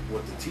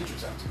what the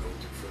teachers have to go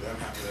through for them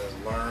having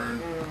to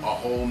learn a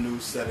whole new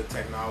set of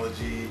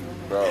technology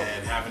Bro.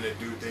 and having to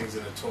do things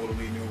in a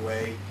totally new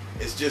way.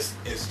 It's just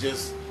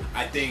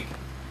I think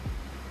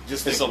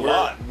It's think a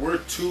lot. We're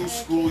 2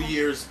 school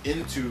years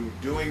into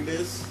doing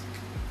this,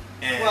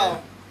 and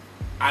Well-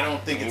 I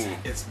don't think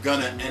it's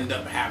gonna end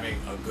up having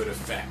a good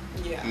effect.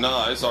 Yeah.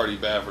 Nah, it's already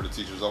bad for the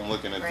teachers. I'm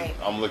looking at Right.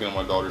 I'm looking at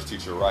my daughter's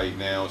teacher right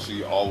now.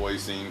 She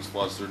always seems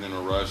flustered in a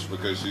rush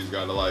because she's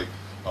got to like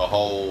a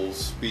whole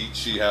speech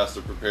she has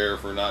to prepare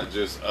for not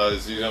just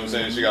us. You know what I'm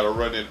saying? She got to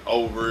run it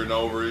over and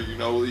over. You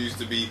know, it used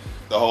to be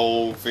the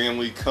whole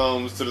family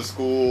comes to the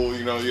school.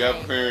 You know, you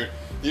have a parent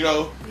You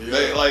know, Yeah.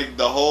 they like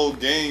the whole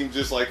game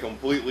just like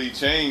completely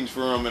changed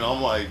for them, and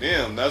I'm like,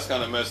 damn, that's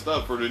kind of messed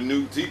up for the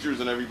new teachers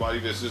and everybody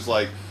that's just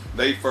like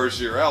they first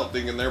year out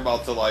thinking they're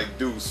about to like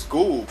do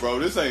school, bro.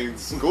 This ain't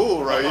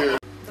school right here.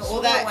 The Well,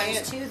 older that ones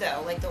and- too,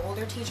 though, like the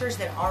older teachers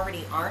that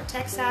already aren't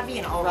tech savvy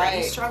and already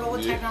Right. struggle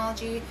with Yeah.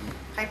 technology.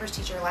 Piper's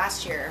teacher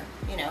last year,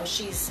 you know,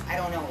 she's, I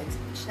don't know,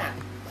 she's not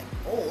like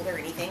old or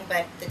anything,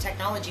 but the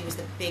technology was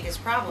the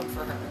biggest problem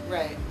for her.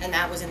 Right. And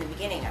that was in the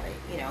beginning of it,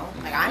 you know.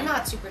 Like, I'm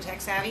not super tech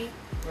savvy.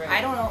 Right.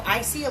 I don't know.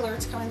 I see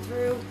alerts coming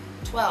through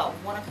 12,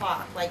 1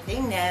 o'clock. Like, they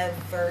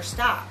never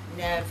stop.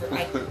 Never.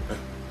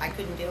 I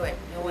couldn't do it.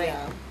 No way.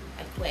 Yeah.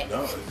 I quit.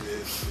 No,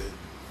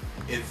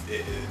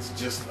 it's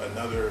just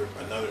another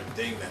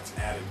thing that's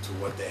added to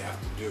what they have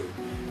to do.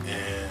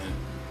 And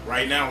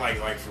right now,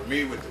 like for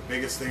me, with the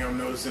biggest thing I'm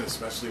noticing,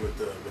 especially with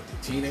the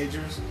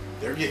teenagers,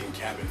 they're getting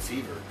cabin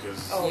fever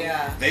because Oh,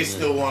 Yeah. they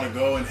still want to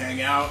go and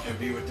hang out and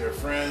be with their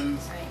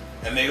friends, Right.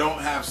 and they don't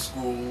have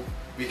school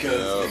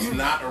because Yeah. it's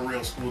not a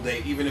real school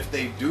day. Even if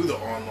they do the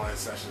online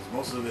sessions,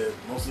 most of the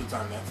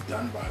time that's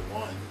done by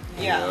 1.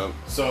 Yeah.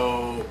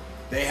 So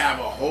they have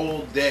a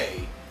whole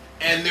day,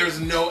 and there's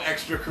no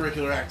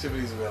extracurricular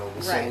activities available.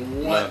 Right.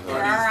 So what They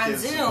are are on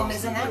these kids Zoom. supposed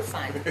Isn't to that do?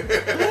 fun?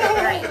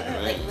 Right.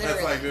 Like, That's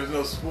literally. like there's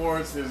no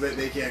sports.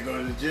 They can't go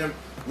to the gym.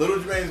 Little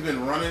Jermaine's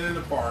been running in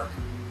the park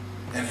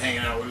and hanging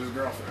out with his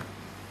girlfriend.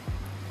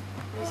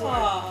 It's like,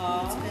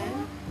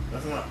 Aww.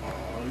 that's not.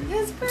 Aw,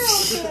 His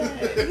girlfriend.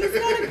 He's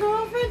got a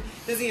girlfriend.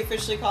 Does he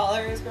officially call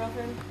her his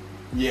girlfriend?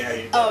 Yeah.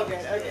 He Oh, does.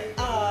 good. Okay.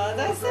 Aw,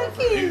 that's so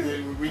Girlfriend.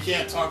 cute. We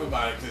can't talk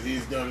about it because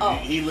he's gonna. Oh.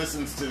 He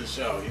listens to the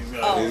show. He's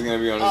gonna. Oh. He's gonna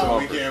be on his Oh.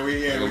 bumper.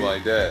 We can't- I'm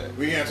like that.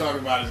 We can't talk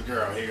about his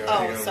girl. He gonna, he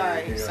Oh, gonna,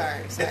 sorry. he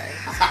gonna- Sorry.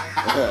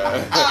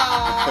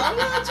 Aw,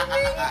 little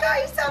Jermaine, you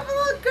got yourself a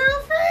little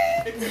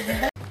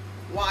girlfriend.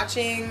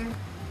 Watching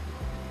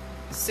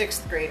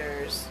 6th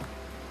graders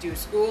do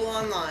school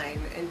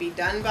online and be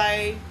done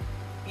by,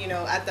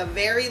 at the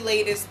very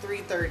latest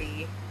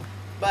 3:30,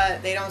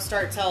 but they don't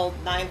start till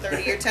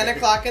 9:30 or 10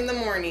 o'clock in the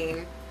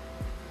morning.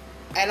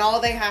 And all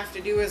they have to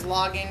do is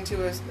log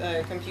into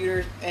a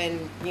computer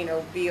and,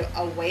 be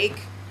awake.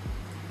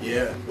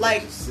 Yeah.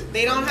 Like, Just sit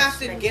they don't there. have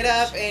to get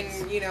up and,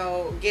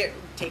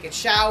 take a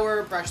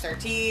shower, brush their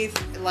teeth,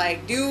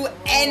 like, do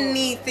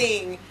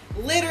anything.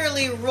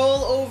 Literally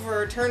roll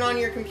over, turn on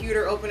your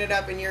computer, open it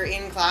up, and you're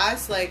in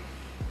class. Like,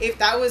 if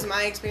that was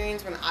my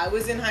experience when I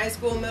was in high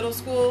school, middle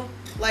school,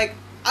 like,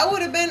 I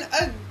would have been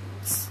a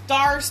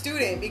star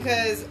student,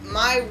 because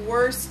my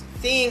worst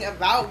thing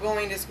about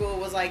going to school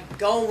was like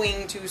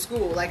going to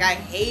school. Like, I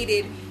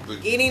hated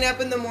getting up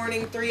in the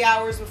morning 3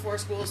 hours before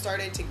school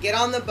started to get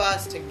on the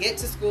bus, to get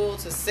to school,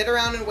 to sit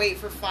around and wait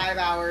for 5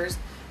 hours.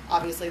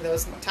 Obviously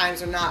those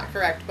times are not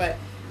correct, but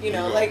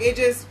like,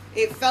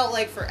 it felt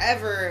like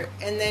forever.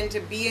 And then to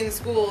be in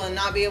school and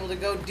not be able to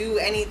go do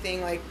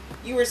anything, like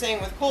you were saying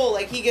with Cole,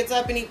 like, he gets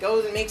up and he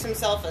goes and makes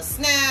himself a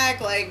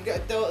snack, like,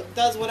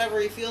 does whatever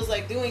he feels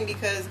like doing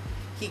because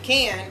he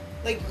can.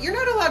 Like, you're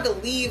not allowed to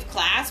leave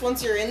class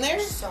once you're in there.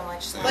 There's so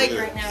much stuff Like,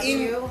 right now in-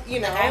 too. you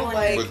know, I wouldn't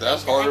like- But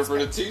that's harder for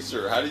the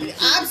teacher. How do you keep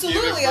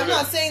Absolutely, the kid in I'm front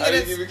not of- saying how that do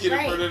it's you keep a kid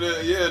in front of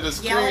the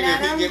screen Yelling at if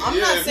he him? can, I'm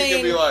yeah, not if he saying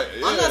can be like,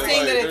 I'm not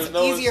saying that there's it's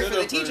no easier for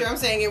the incentive teacher. I'm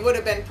saying it would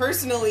have been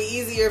personally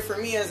easier for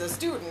me as a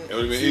student. It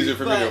would have been easier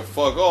for me to But-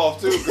 fuck off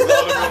too, because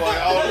I would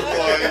have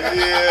been like,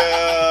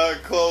 yeah,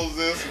 close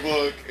this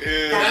book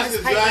and That's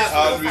the last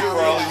I'll one. be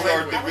probably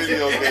start the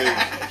video game.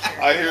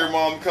 I hear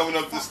mom coming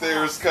up the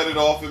stairs, cut it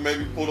off, and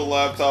maybe pull the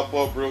laptop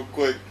up real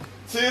quick.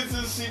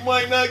 Chances she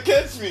might not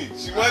catch me.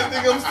 She might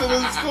think I'm still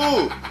in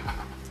school.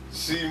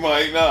 She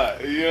might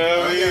not. You know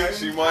what I mean? Okay.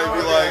 She might be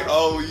Okay. like,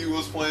 "Oh, you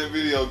was playing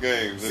video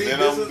games," and See, then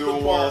this I'm is doing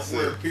the wall part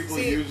where sit. people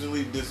See-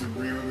 usually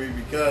disagree with me,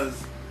 because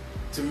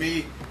to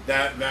me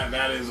that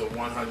is a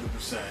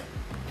 100%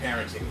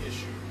 parenting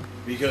issue.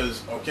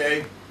 Because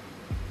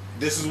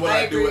this is what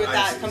I I do agree with with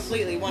that Isis.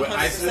 completely, With 100%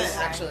 Isis,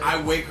 actually.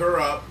 I wake her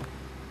up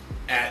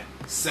at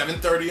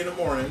 7:30 in the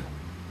morning.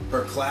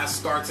 Her class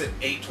starts at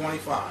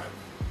 8:25.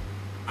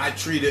 I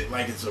treat it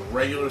like it's a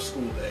regular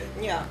school day.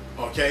 Yeah.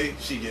 Okay,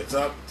 she gets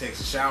up, takes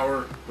a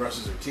shower,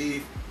 brushes her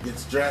teeth,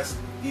 gets dressed,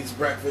 eats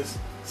breakfast,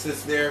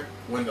 sits there.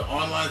 When the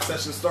online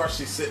session starts,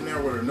 she's sitting there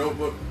with her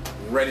notebook,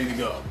 ready to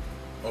go.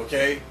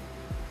 Okay?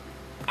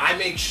 I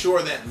make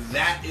sure that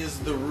that is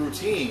the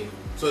routine,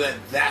 so that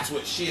that's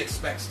what she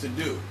expects to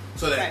do.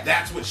 So that Right.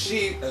 that's what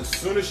as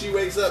soon as she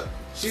wakes up,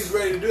 she's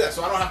ready to do that.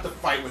 So I don't have to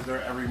fight with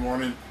her every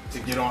morning to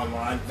get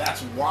online.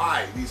 That's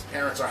why these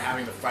parents are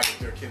having to fight with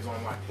their kids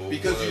online.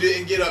 Because you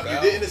didn't get up, you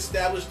didn't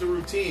establish the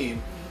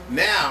routine.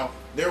 Now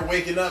they're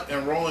waking up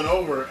and rolling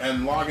over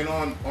and logging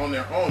on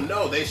their own.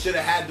 No, they should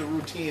have had the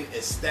routine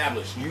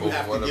established. You But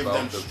have what to give about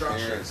them the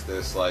structure. parents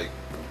that's like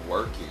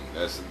working,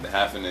 that's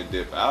having to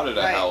dip out of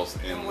the Right. house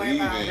and And what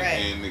leaving, about- right.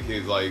 and the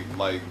kids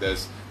like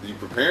that's you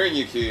preparing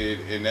your kid,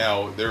 and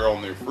now they're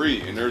on their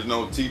free, and there's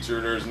no teacher,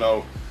 there's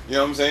no, you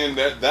know what I'm saying?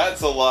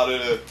 That's a lot of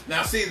the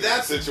Now see,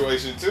 that's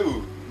situation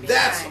too.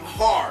 That's Behind.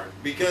 hard,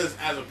 because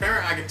as a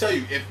parent, I can tell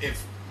you,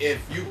 if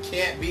you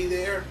can't be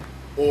there,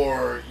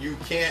 or you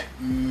can't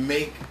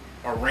make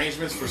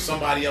arrangements for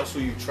somebody else who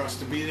you trust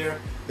to be there,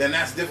 then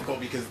that's difficult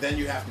because then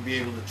you have to be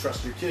able to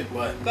trust your kid.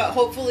 But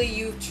hopefully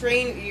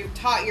you've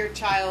taught your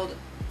child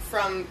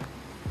from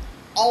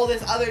all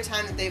this other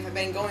time that they've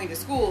been going to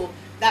school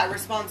that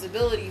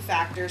responsibility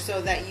factor,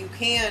 so that you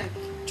can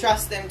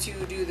trust them to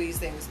do these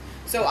things.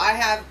 So I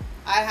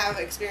have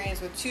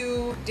experience with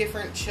 2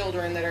 different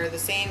children that are the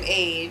same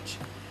age,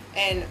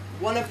 and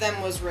one of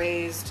them was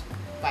raised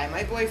by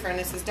my boyfriend.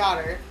 It's his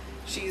daughter.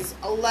 She's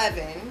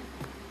 11.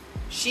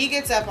 She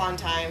gets up on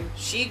time.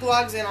 She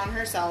logs in on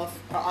herself,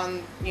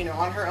 on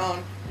her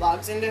own.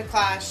 Logs into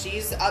class.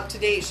 She's up to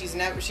date. She's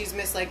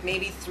missed like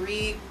maybe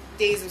 3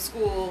 days of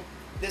school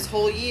this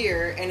whole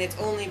year, and it's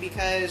only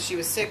because she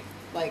was sick,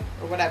 like,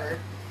 or whatever.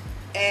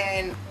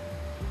 And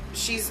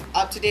she's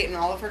up to date in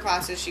all of her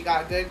classes. She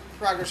got a good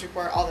progress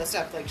report, all that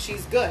stuff. Like,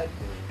 she's good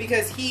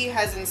because he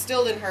has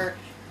instilled in her,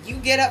 you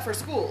get up for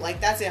school. Like,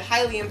 that's a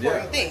highly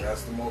important thing.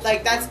 That's the most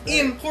that's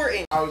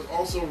important. I was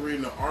also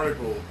reading an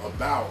article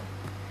about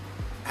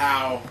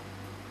how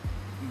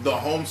the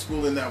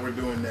homeschooling that we're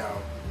doing now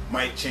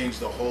might change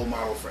the whole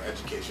model for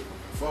education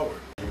moving forward.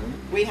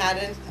 We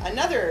had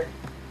another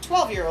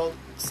 12-year-old,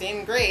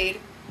 same grade.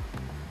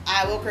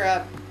 I woke her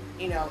up,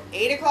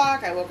 8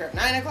 o'clock. I woke her up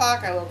 9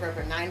 o'clock. I woke her up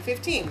at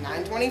 9:15,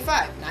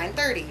 9:25,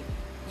 9:30.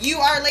 You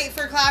are late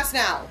for class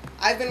now.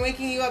 I've been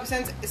waking you up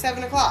since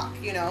 7 o'clock,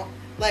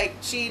 Like,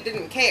 she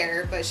didn't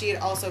care, but she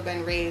had also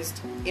been raised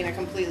in a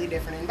completely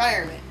different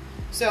environment.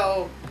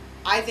 So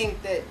I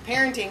think that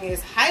parenting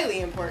is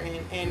highly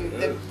important, and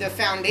the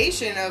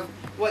foundation of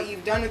what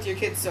you've done with your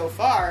kids so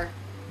far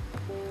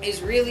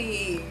is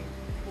really,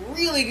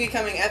 really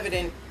becoming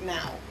evident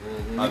now.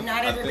 Mm-hmm.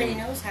 Not everybody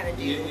knows how to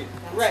do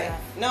that. Right.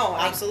 Stuff. No,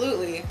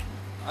 absolutely.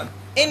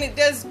 And it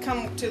does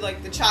come to,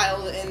 like, the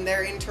child and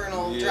their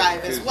internal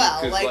drive as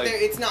well. Like,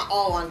 it's not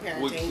all on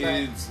parenting. With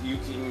kids, you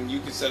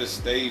can set a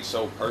stage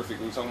so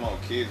perfect. We're talking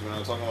about kids. When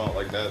I'm talking about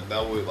like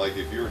that would, like,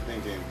 if you're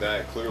thinking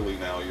that clearly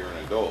now, you're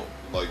an adult.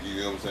 Like,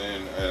 you know what I'm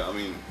saying? I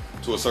mean,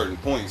 to a certain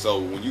point. So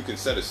when you can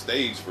set a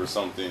stage for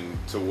something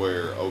to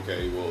where,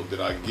 okay, well,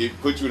 did I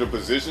put you in a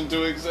position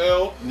to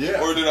excel?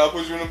 Yeah. Or did I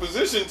put you in a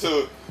position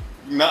to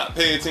not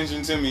pay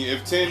attention to me?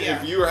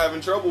 If you were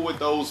having trouble with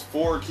those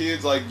 4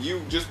 kids, like,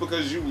 you, just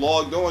because you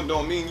logged on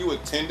don't mean you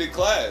attended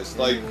class.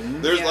 Like,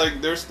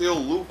 there's still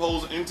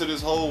loopholes into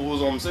this whole,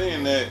 what I'm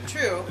saying, that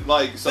true.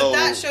 Like, so but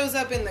that shows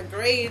up in the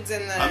grades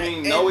and the. I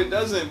mean, no, it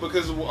doesn't,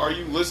 because are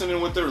you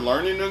listening what they're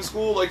learning in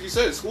school? Like you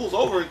said, school's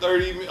over in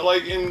 30,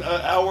 like, in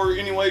an hour,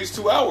 anyways,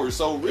 2 hours.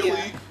 So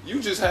really, you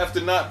just have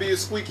to not be a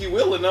squeaky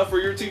wheel enough for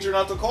your teacher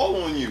not to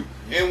call on you.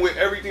 And with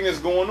everything that's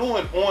going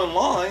on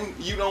online,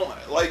 you don't,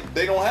 like,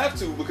 they don't have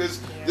to, because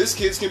this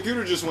kid's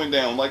computer just went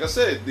down. Like I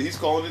said, he's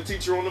calling the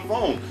teacher on the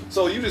phone.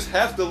 So you just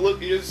have to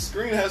look, your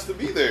screen has to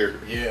be there.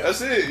 Yeah.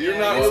 That's it. You're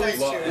not really,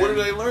 what are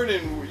they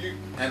learning?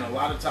 And a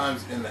lot of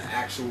times in the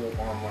actual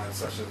online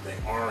sessions,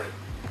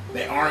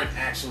 they aren't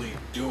actually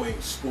doing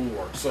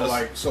schoolwork. So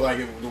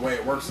the way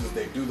it works is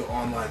they do the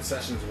online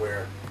sessions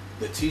where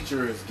the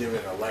teacher is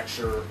giving a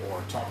lecture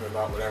or talking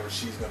about whatever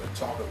she's going to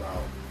talk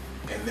about.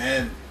 And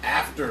then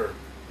after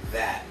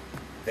that,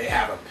 they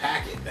have a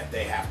packet that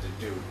they have to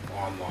do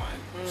online.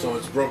 So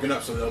it's broken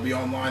up. So they'll be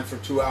online for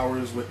 2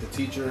 hours with the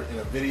teacher in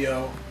a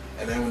video.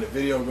 And then when the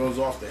video goes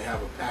off, they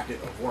have a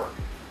packet of work.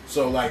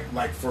 So like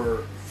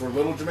for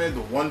little Jermaine,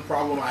 the one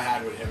problem I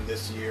had with him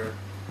this year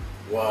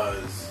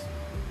was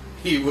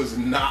he was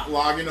not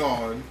logging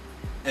on,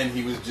 and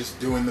he was just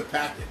doing the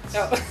packets.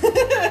 Oh.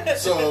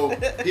 So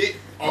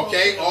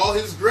all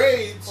his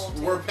grades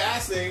were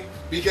passing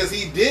because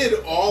he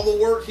did all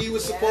the work he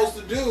was supposed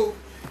to do.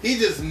 He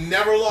just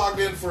never logged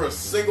in for a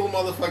single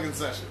motherfucking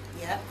session.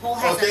 Yep. Cole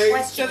has a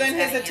question. So then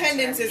his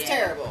attendance is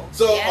terrible.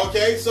 So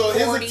so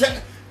his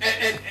attendance.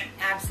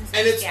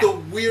 And it's the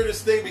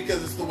weirdest thing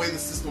because it's the way the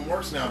system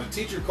works now. The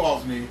teacher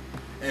calls me,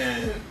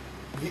 and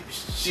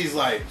she's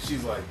like,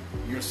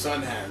 your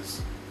son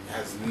has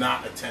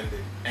not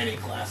attended any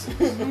classes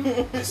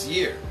this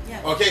year.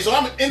 Yeah. Okay, so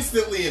I'm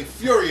instantly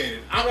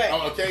infuriated.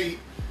 Okay.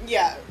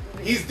 Yeah.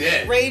 He's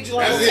dead. Rage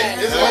level 10.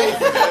 It's over.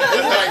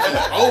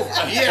 It's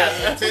over. He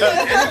hasn't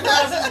attended any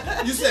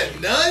classes. You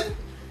said none?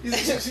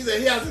 She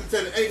said he hasn't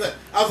attended any classes.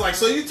 I was like,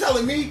 so you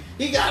telling me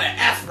he got an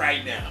F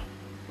right now?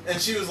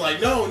 And she was like,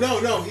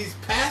 no, he's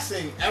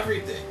passing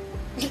everything.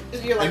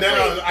 You're like, and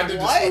then I did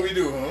the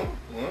Scooby-Doo, huh?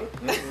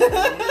 What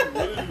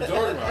are you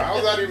talking about? How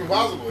is that even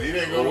possible? He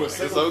didn't go to a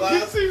single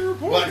class,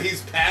 but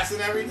he's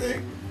passing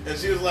everything? And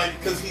she was like,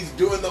 because he's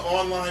doing the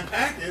online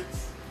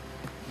packets,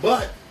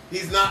 but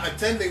he's not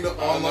attending the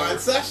online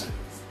sessions.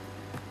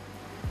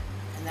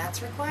 And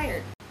that's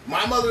required.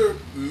 My mother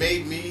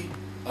made me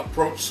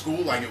approach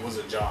school like it was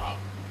a job.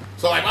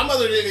 So, like, my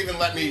mother didn't even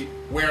let me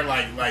wear,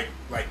 like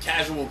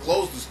casual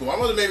clothes to school. My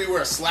mother made me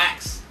wear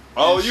slacks.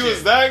 Oh, you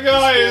was that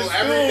guy in school?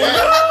 Every day.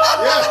 Yeah.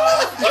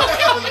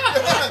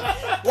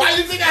 Why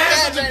do you think I had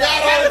such a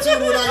bad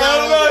attitude when I got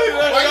on.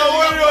 Why you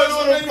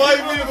want to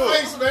fight people?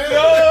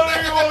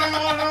 He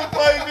wanted to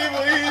fight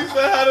people. He used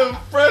to have them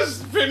fresh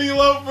penny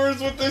loafers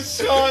with the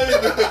shine.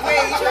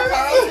 Wait,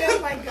 oh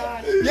my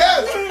god.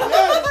 Yes.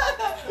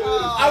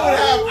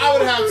 I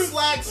would have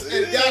slacks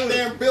and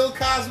goddamn Bill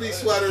Cosby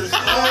sweaters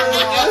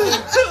all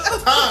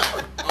the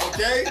time.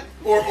 Okay?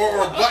 Or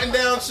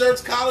button-down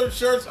shirts, collared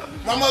shirts.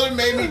 My mother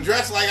made me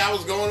dress like I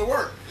was going to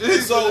work.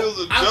 And so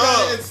I'm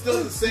trying to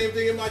instill the same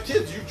thing in my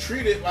kids. You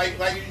treat it like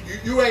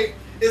you ain't.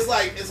 It's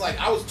like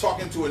I was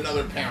talking to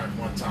another parent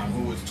one time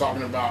who was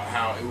talking about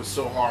how it was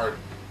so hard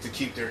to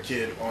keep their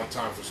kid on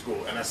time for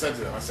school. And I said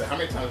to them, how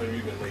many times have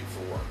you been late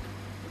for work?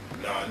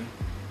 None.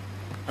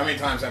 How many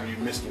times have you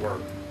missed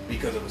work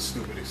because of a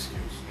stupid excuse?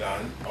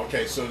 None.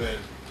 Okay, so then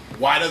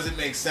why does it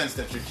make sense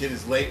that your kid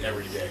is late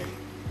every day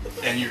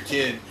and your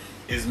kid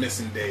is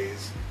missing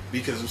days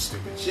because of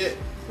stupid shit?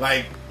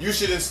 Like, you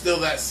should instill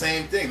that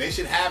same thing. They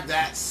should have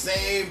that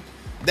same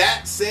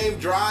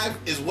drive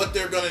is what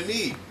they're gonna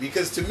need.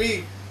 Because to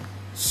me,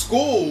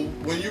 school,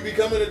 when you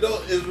become an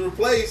adult, is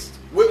replaced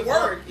with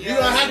work. You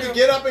don't have to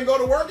get up and go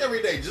to work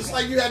every day, just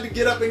like you had to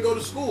get up and go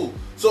to school.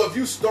 So if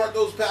you start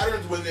those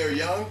patterns when they're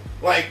young,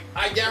 like,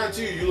 I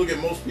guarantee you look at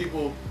most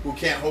people who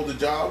can't hold a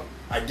job,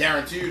 I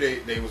guarantee you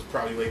they was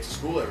probably late to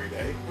school every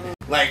day.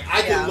 Like,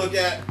 I can look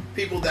at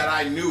people that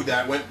I knew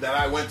that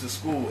I went to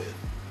school with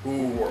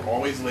who were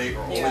always late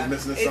or always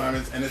missing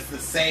assignments, and it's the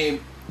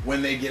same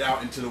when they get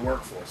out into the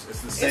workforce.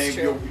 It's the same.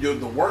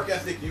 The work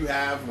ethic you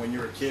have when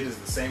you're a kid is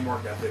the same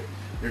work ethic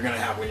you're gonna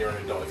have when you're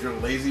an adult. If you're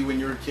lazy when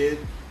you're a kid,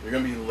 you're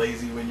gonna be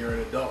lazy when you're an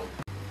adult.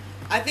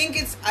 I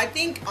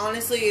think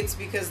honestly it's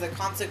because the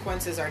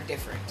consequences are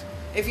different.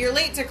 If you're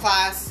late to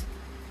class,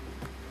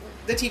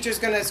 the teacher's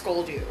gonna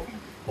scold you.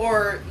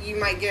 Or you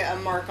might get a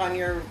mark on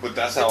your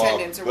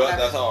attendance or whatever.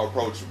 That's how I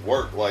approach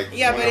work. Like,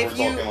 yeah, whenever but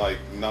we're talking like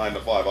 9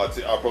 to 5, I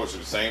approach it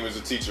the same as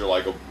a teacher,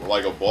 like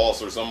a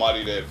boss or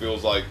somebody that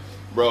feels like,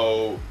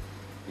 bro,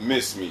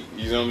 miss me.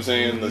 You know what I'm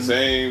saying? Mm-hmm. The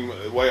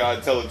same way I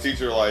tell a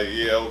teacher, like,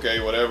 yeah,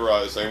 okay, whatever.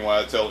 The same way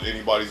I tell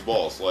anybody's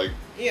boss, like,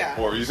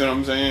 or you see what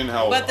I'm saying?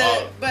 But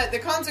the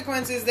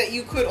consequence is that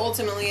you could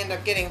ultimately end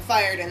up getting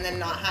fired and then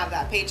not have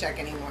that paycheck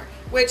anymore.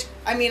 Which,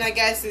 I mean, I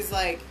guess is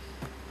like,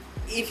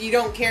 if you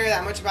don't care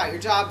that much about your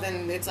job,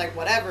 then it's like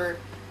whatever.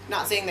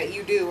 Not saying that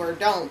you do or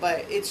don't,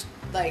 but it's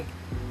like,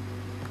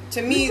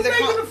 to me, you make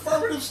an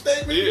affirmative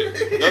statement. Yeah.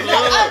 You're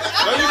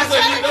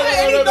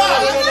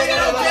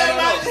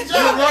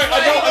right.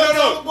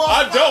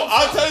 I don't.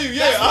 I'll tell you.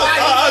 Yeah.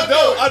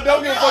 I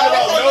don't give a fuck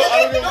about no.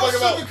 I don't give a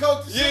fuck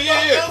about.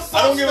 Yeah. I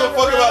don't give a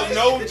fuck about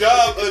no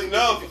job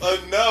enough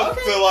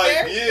to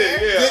like.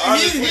 Yeah.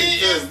 He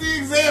is the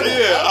example.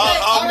 Yeah.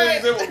 I'm the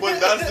example, but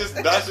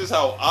that's just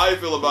how I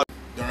feel about it.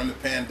 During the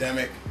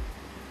pandemic,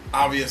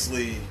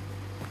 obviously,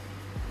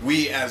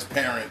 we as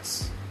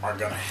parents are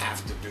gonna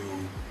have to do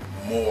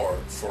more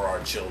for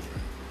our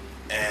children,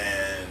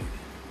 and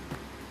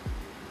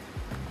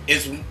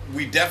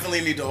we definitely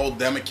need to hold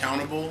them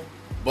accountable,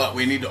 but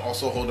we need to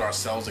also hold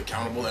ourselves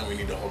accountable, and we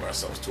need to hold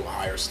ourselves to a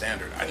higher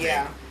standard. I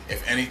think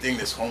if anything,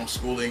 this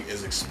homeschooling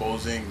is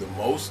exposing the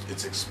most.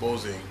 It's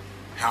exposing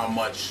how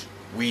much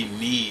we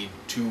need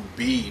to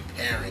be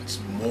parents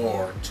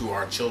more to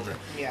our children.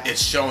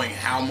 It's showing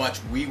how much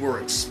we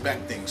were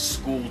expecting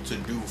school to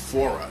do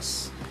for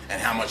us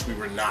and how much we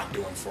were not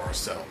doing for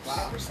ourselves.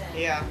 100%.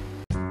 Yeah.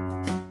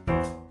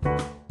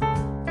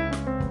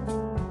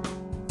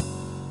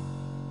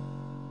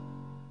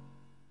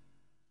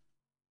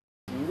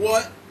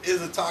 What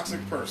is a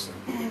toxic person?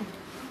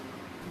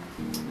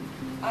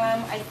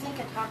 I think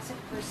a toxic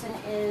person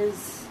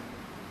is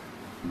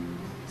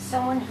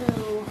someone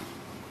who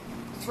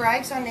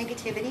thrives on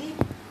negativity,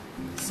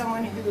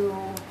 someone who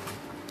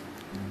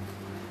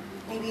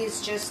maybe is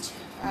just,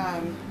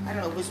 I don't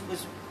know, was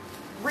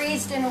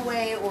raised in a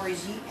way, or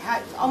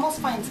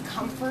almost finds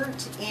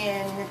comfort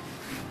in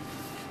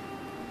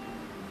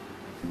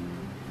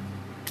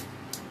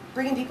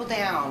bringing people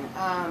down,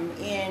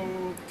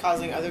 in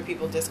causing other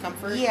people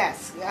discomfort.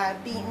 Yes,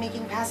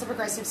 making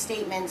passive-aggressive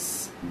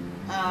statements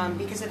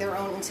because of their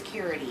own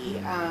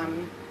insecurity.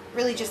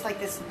 Really, just like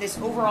this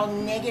overall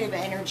negative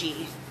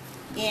energy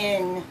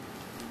in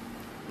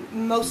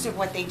most of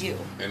what they do.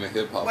 In the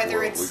hip hop world,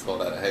 we call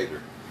that a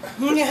hater.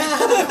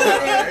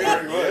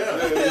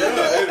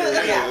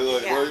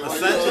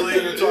 Essentially,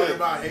 you're talking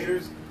about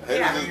haters.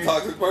 Haters is a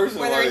toxic person.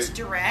 Whether like, it's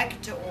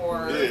direct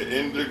or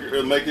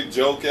or make a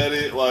joke at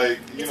it, like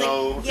just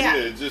all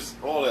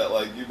that.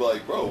 Like you be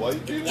like, bro, why you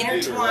being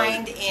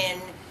intertwined a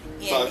hater?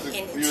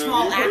 in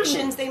small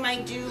actions they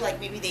might do, like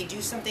maybe they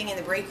do something in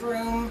the break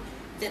room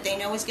that they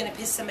know is going to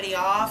piss somebody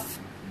off,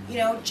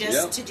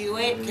 just to do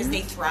it because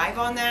they thrive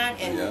on that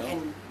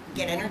and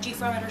get energy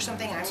from it or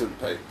something. To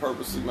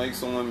purposely make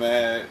someone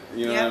mad,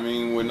 you know what I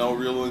mean, with no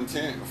real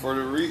intent for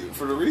the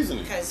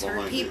reasoning. Because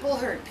hurt people.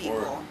 Or,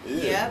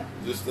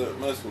 just to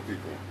mess with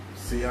people.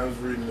 See, I was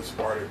reading this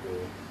article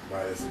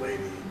by this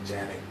lady,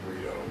 Janet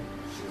Brito.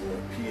 She's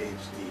a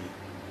PhD,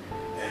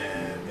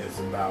 and it's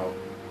about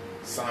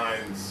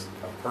signs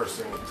a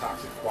person with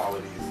toxic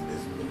qualities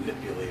is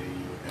manipulating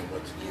you and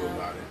what to do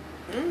about it.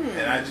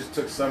 And I just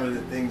took some of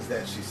the things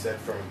that she said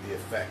from the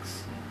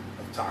effects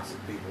of toxic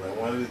people. And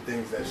one of the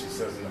things that she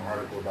says in the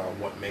article about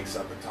what makes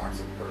up a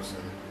toxic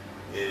person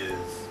is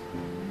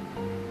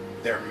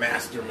they're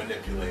master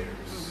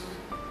manipulators.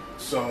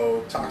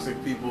 So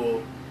toxic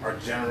people are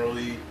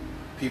generally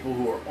people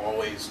who are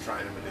always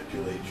trying to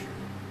manipulate you.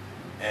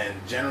 And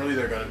generally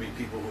they're going to be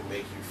people who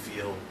make you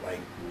feel like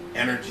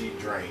energy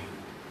drained.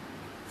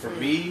 For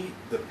me,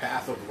 the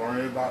path of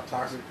learning about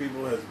toxic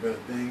people has been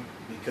a thing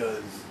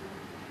because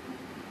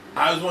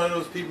I was one of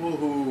those people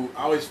who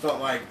I always felt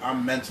like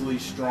I'm mentally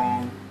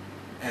strong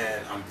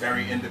and I'm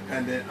very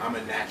independent. I'm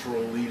a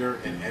natural leader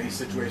in any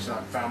situation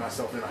I found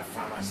myself in. I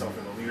find myself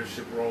in a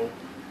leadership role.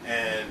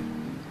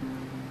 And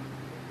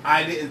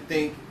I didn't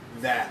think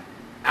that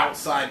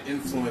outside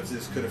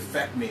influences could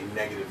affect me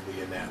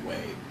negatively in that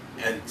way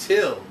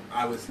until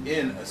I was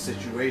in a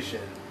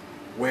situation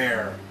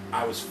where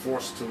I was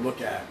forced to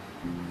look at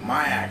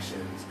my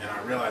actions and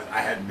I realized I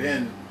had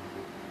been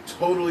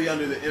totally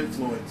under the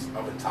influence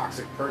of a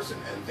toxic person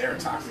and their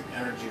toxic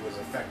energy was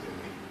affecting me.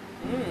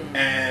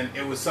 And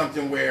it was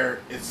something where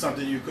it's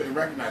something you couldn't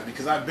recognize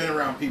because I've been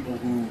around people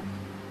who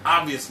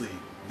obviously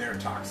they're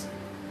toxic.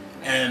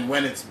 And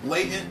when it's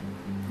blatant,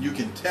 you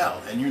can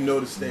tell and you know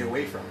to stay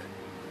away from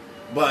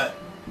it. But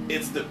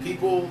it's the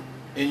people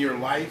in your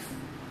life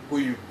who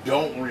you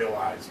don't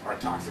realize are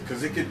toxic.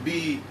 Because it could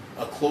be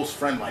a close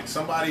friend, like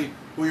somebody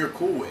who you're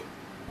cool with.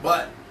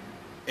 But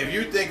if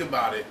you think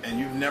about it and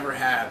you've never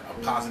had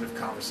a positive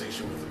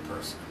conversation with a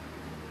person,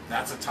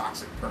 that's a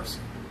toxic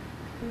person.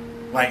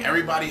 Like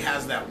everybody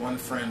has that one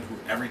friend who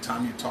every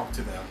time you talk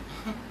to them,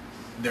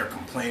 they're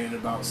complaining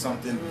about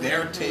something.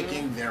 They're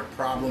taking their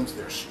problems,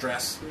 their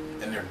stress,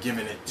 and they're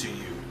giving it to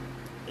you.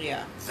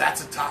 Yeah.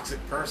 That's a toxic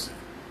person.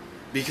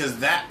 Because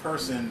that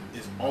person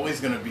is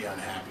always going to be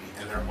unhappy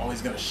and they're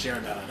always going to share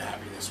that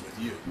unhappiness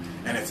with you.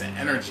 And it's an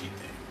energy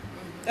thing.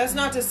 That's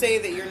not to say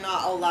that you're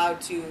not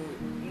allowed to,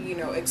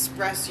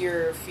 express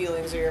your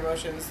feelings or your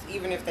emotions,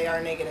 even if they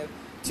are negative,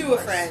 to a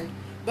friend.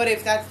 But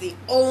if that's the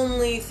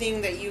only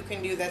thing that you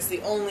can do, that's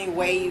the only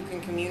way you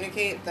can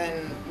communicate,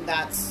 then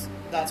that's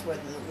where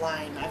the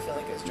line, I feel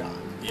like, is drawn.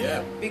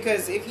 Yeah.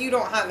 Because if you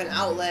don't have an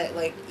outlet,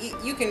 like,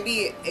 you can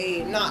be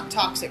a not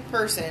toxic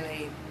person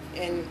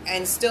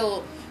and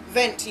still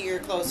vent to your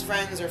close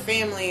friends or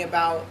family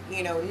about,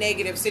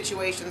 negative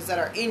situations that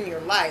are in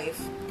your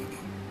life,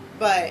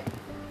 but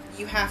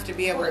you have to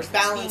be able to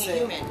balance it.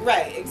 Human.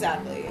 Right,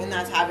 exactly. And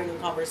that's having a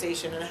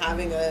conversation and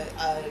having a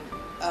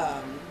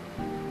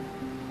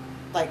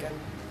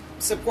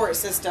support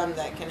system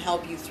that can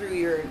help you through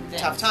your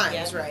tough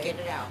times, right? Get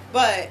it out.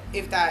 But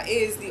if that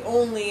is the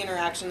only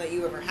interaction that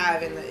you ever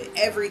have and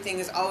everything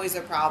is always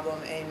a problem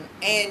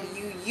and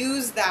you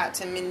use that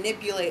to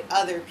manipulate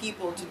other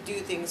people to do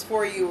things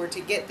for you or to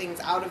get things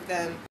out of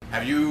them.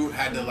 Have you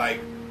had to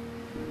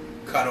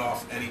cut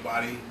off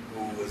anybody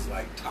who was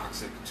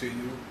toxic to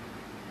you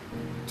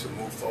to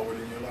move forward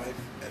in your life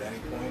at any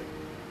point?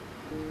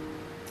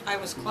 I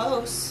was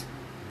close.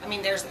 I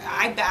mean,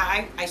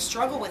 I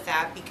struggle with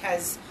that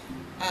because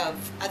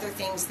of other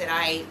things that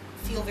I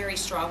feel very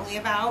strongly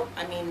about.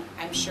 I mean,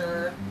 I'm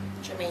sure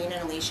Jermaine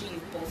and Alicia,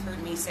 you've both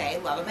heard me say,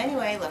 love them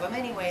anyway, love them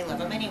anyway, love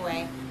them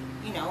anyway,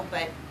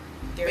 but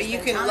there's you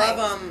can love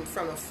them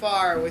from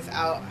afar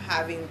without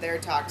having their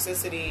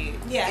toxicity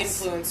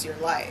influence your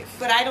life.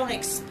 But I don't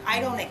accept,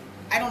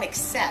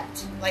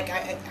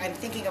 I'm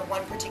thinking of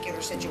one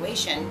particular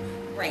situation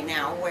right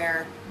now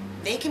where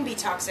they can be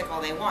toxic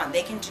all they want.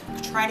 They can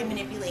try to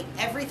manipulate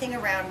everything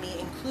around me,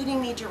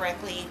 including me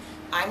directly.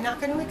 I'm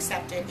not going to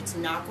accept it. It's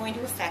not going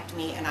to affect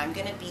me, and I'm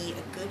going to be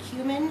a good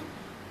human.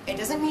 It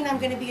doesn't mean I'm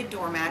going to be a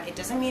doormat. It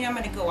doesn't mean I'm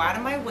going to go out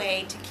of my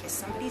way to kiss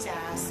somebody's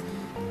ass,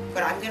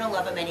 but I'm going to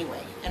love them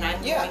anyway. And I'm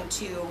going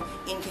to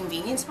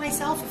inconvenience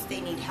myself if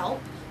they need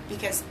help,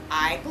 because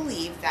I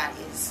believe that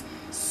is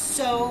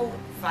so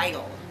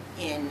vital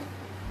in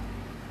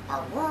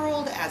our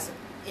world as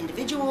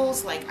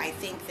individuals. I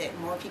think that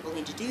more people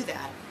need to do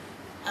that.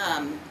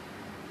 I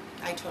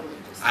totally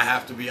disagree. I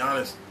have to be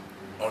honest,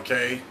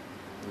 okay?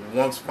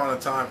 Once upon a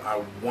time,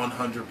 I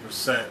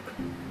 100%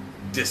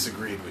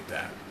 disagreed with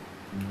that.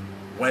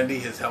 Wendy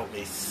has helped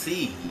me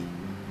see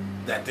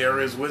that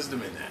there is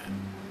wisdom in that.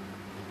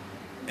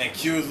 And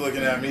Q is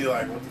looking at me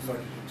like, what the fuck are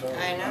you talking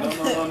about? I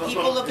know. No.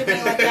 People look at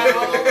me like that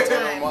all the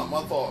time.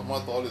 My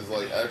thought is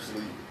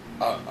actually,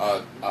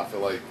 I feel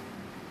like,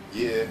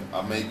 yeah,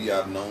 maybe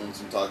I've known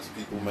some toxic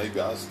people.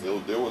 Maybe I still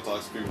deal with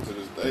toxic people to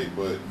this day.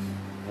 But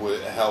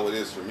how it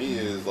is for me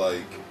is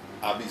I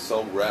be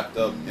so wrapped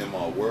up in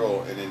my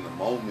world and in the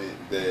moment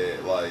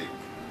that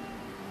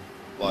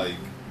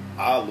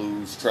I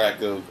lose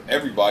track of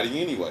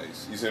everybody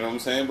anyways. You see what I'm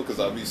saying?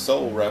 Because I be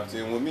so wrapped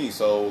in with me.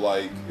 So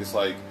it's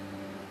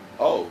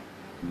oh,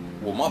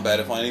 well, my bad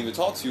if I didn't even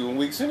talk to you in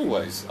weeks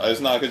anyways. It's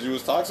not because you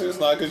was toxic. It's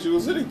not because you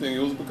was anything. It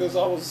was because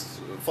I was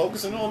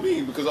focusing on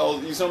me. Because I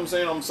was, you see what I'm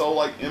saying? I'm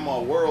so in my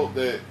world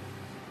that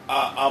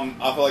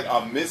I feel like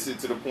I miss it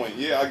to the point.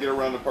 Yeah, I get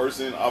around the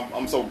person.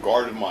 I'm so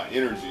guarded my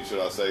energy, should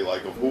I say,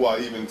 like of who I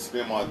even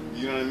spend my,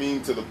 you know what I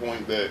mean, to the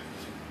point that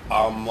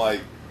I'm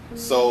like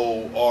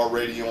so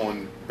already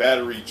on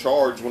battery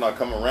charge when I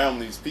come around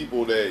these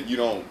people that you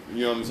know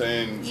what I'm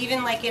saying.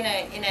 Even like in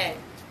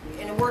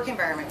a work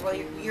environment, well,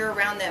 you're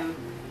around them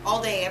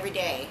all day, every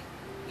day.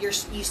 You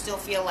still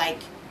feel like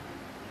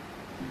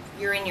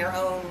you're in your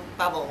own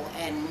bubble,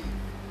 and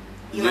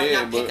you might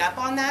not pick up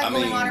on that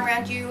going on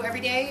around you every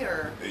day,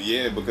 or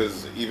yeah,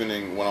 because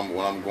even when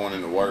I'm going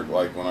into work,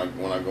 like when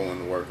I go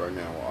into work right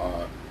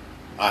now,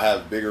 I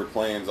have bigger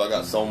plans. I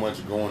got so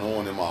much going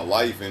on in my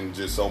life, and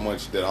just so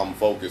much that I'm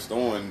focused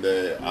on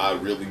that I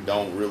really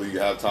don't really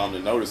have time to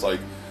notice. Like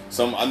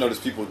I notice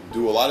people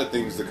do a lot of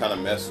things to kind of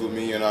mess with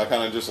me, and I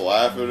kind of just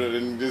laugh at it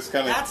and just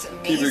kind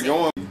of keep it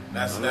going.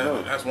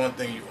 That's one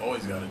thing you've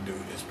always got to do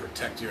is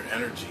protect your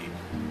energy.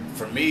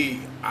 For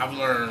me, I've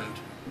learned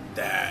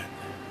that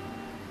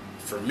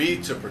for me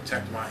to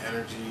protect my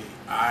energy,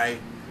 I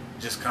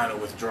just kind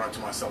of withdraw to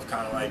myself,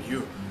 kind of like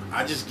you.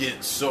 I just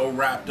get so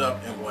wrapped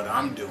up in what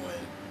I'm doing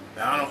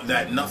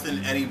that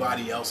nothing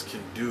anybody else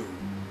can do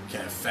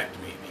can affect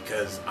me,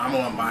 because I'm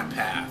on my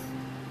path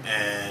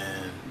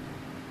and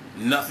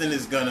nothing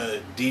is gonna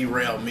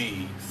derail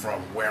me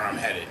from where I'm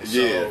headed.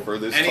 Yeah, so for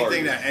this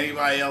anything that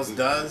anybody else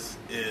does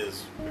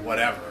is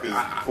whatever. It's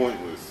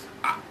pointless.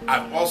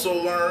 I've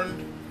also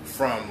learned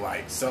from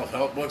like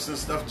self-help books and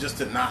stuff just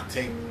to not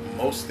take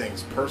most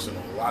things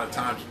personal. A lot of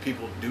times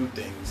people do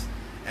things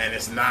and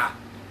it's not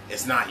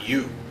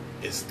you,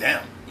 it's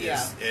them.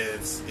 Yeah.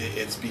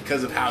 It's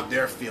because of how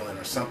they're feeling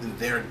or something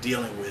they're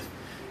dealing with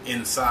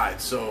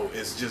inside. So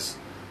it's just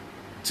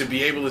to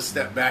be able to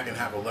step back and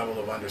have a level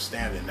of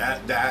understanding.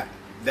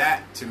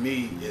 That to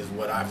me is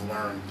what I've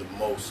learned the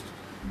most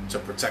to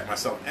protect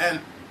myself. And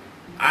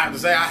I have to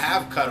say I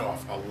have cut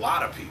off a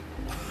lot of people.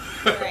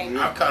 Right.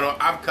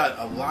 I've cut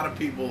a lot of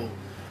people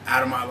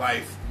out of my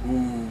life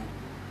who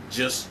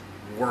just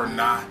were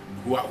not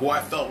who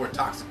I felt were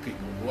toxic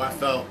people, who I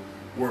felt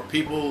were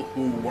people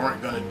who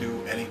weren't going to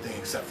do anything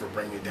except for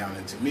bring me down.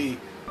 And to me,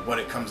 what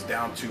it comes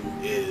down to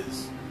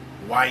is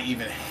why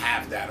even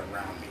have that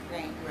around me?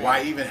 Right.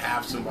 Why even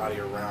have somebody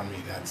around me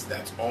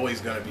that's always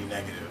going to be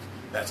negative?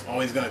 That's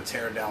always going to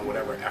tear down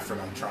whatever effort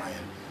I'm trying.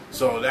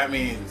 So that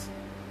means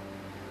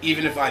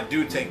even if I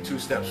do take 2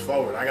 steps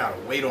forward, I got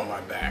a weight on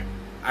my back.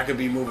 I could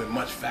be moving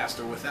much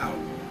faster without.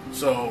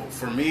 So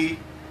for me,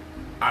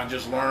 I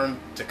just learned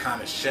to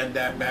kind of shed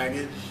that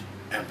baggage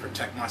and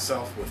protect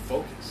myself with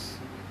focus.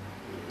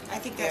 I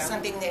think that's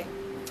something that,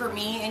 for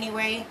me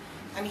anyway,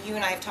 I mean, you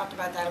and I have talked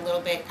about that a little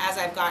bit. As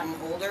I've gotten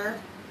older,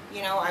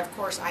 you know, of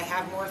course I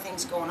have more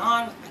things going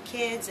on with my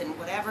kids and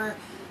whatever,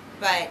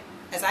 but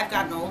as I've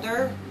gotten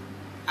older,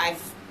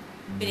 I've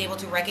been able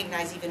to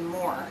recognize even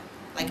more.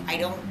 Like, I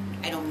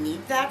don't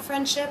need that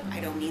friendship. I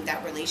don't need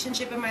that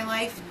relationship in my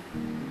life.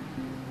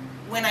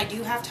 When I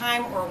do have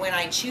time, or when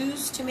I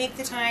choose to make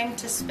the time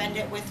to spend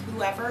it with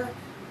whoever,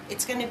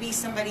 it's going to be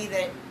somebody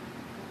that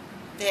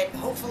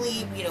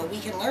hopefully, you know, we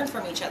can learn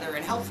from each other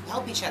and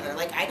help each other.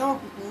 Like, I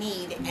don't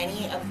need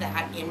any of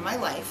that in my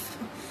life.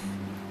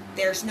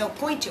 There's no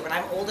point to it.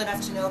 I'm old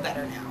enough to know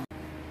better now.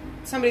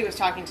 Somebody was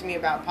talking to me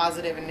about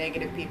positive and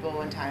negative people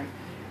one time,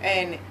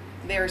 and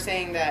they were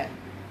saying that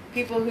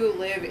people who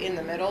live in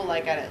the middle,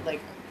 like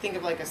think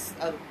of like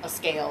a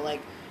scale, like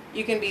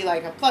you can be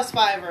like a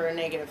 +5 or a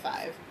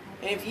 -5.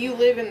 And if you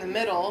live in the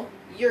middle,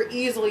 you're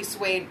easily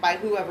swayed by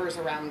whoever's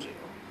around you.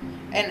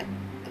 And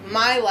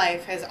my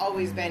life has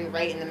always been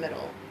right in the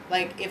middle.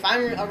 Like, if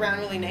I'm around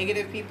really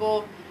negative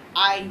people,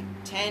 I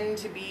tend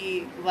to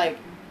be like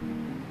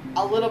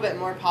a little bit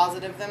more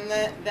positive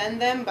than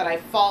them, but I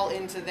fall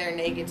into their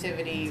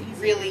negativity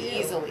really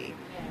easily.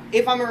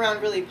 If I'm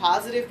around really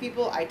positive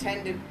people, I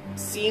tend to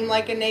seem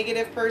like a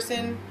negative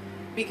person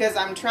because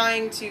I'm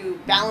trying to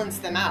balance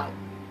them out.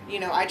 You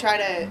know, I try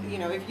to, you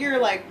know, if you're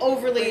like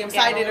overly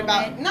excited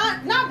about,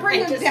 not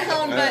bring them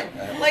down, but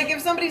like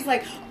if somebody's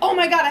like, oh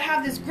my God, I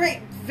have this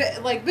great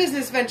like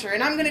business venture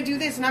and I'm going to do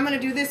this and I'm going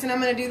to do this and I'm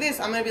going to do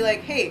this. I'm going to be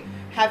like, hey,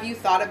 have you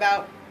thought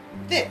about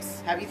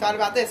this? Have you thought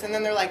about this? And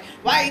then they're like,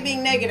 why are you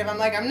being negative? I'm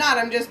like, I'm not.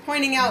 I'm just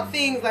pointing out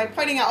things, like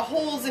pointing out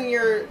holes in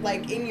your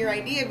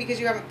idea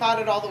because you haven't thought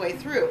it all the way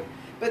through.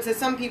 But to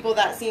some people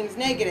that seems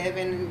negative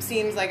and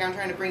seems like I'm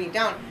trying to bring you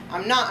down.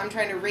 I'm not. I'm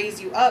trying to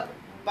raise you up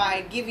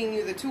by giving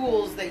you the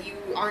tools that you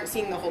aren't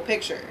seeing the whole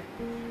picture.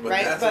 But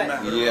right? That's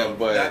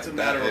a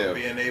matter of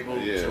being able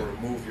to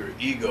remove your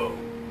ego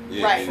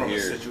from a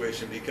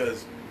situation,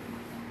 because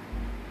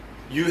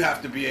you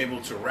have to be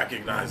able to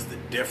recognize the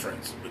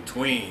difference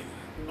between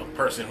a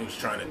person who's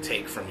trying to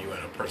take from you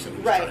and a person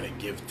who's trying to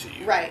give to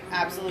you. Right,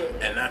 absolutely.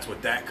 And that's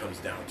what that comes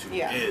down to,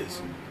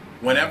 is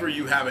whenever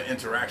you have an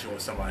interaction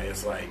with somebody,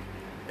 it's like,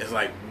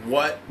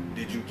 what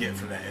did you get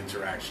from that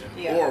interaction?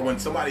 Yeah. Or when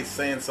somebody's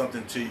saying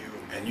something to you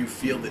and you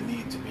feel the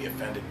need to be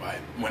offended by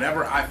it.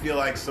 Whenever I feel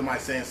like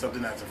somebody's saying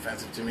something that's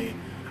offensive to me,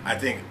 I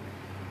think,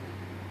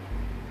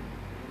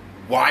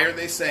 why are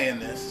they saying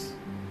this?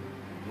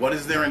 What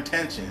is their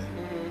intention?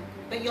 Mm-hmm.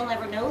 But you'll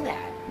never know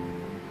that.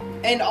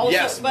 And also,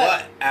 yes,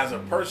 but as a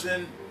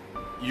person,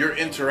 you're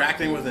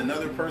interacting with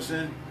another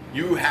person,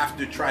 you have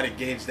to try to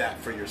gauge that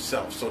for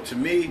yourself. So to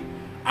me,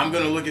 I'm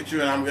going to look at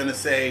you and I'm going to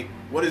say,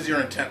 what is your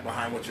intent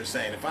behind what you're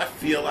saying? If I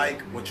feel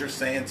like what you're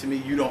saying to me,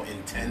 you don't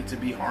intend to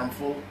be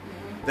harmful,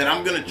 then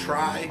I'm going to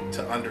try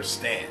to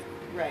understand.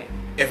 Right.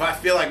 If I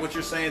feel like what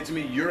you're saying to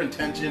me, your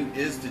intention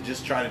is to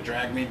just try to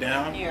drag me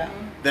down,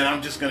 then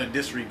I'm just going to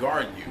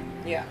disregard you.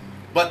 Yeah.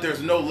 But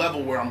there's no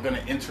level where I'm going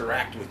to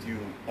interact with you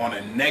on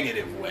a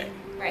negative way.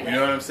 Right. You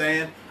know what I'm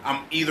saying?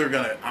 I'm either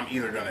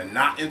gonna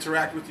not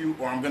interact with you,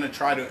 or I'm gonna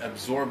try to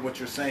absorb what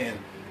you're saying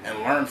and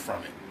learn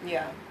from it.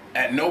 Yeah.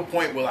 At no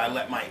point will I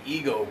let my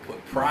ego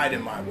put pride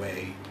in my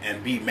way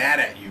and be mad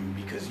at you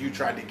because you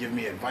tried to give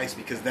me advice,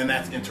 because then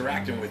that's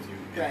interacting with you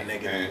in a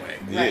negative way.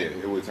 Yeah,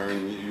 it would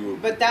turn you.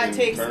 But that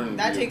takes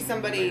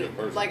somebody,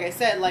 like I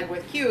said, like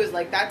with Hughes,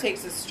 like that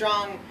takes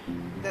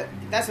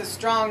that's a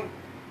strong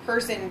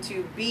person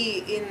to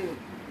be in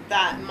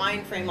that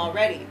mind frame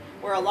already,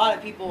 where a lot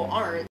of people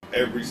aren't.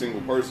 Every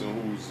single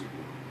person who's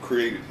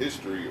created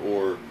history,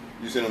 or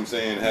you see what I'm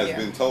saying, has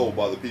been told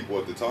by the people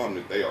at the time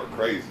that they are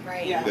crazy,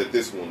 right? Yeah. That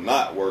this will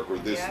not work, or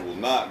this will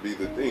not be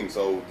the thing.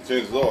 So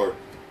chances are,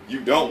 you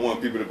don't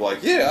want people to be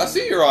like, "Yeah, I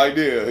see your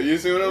idea." You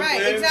see what I'm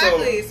saying?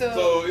 Exactly.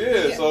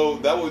 So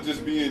that would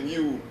just be in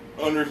you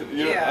under,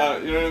 you know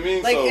what I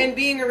mean? Like, and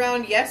being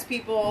around yes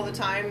people all the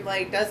time,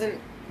 like, doesn't.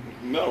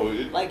 No.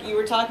 Like you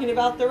were talking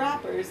about the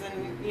rappers,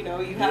 and you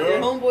know, you have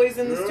your homeboys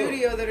in the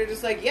studio that are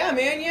just like, yeah,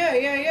 man,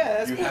 yeah,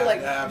 that's cool.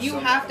 Like, you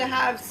have to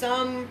have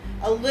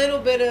a little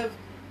bit of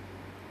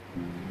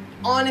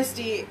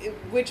honesty,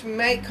 which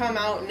might come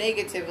out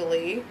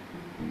negatively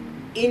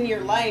in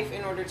your life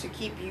in order to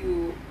keep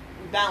you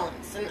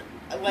balanced. And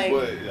like,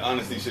 but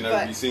honesty should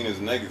never be seen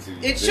as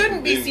negative. It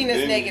shouldn't be seen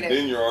as negative.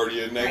 Then you're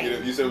already a negative.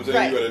 Right. You see what I'm saying?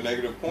 Right. You're at a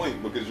negative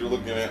point because you're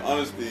looking at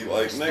honesty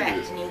like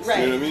negative.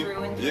 Right. You know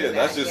what I mean? Yeah,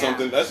 that's just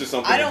something. That's just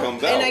something that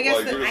comes out. And I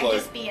guess like, I'm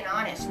just being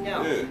honest.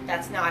 No,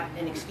 that's not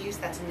an excuse.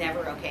 That's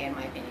never okay in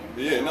my opinion.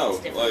 Yeah, no,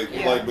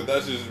 but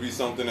that should just be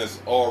something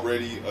that's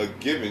already a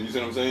given. You see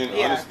what I'm saying?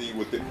 Yeah. Honesty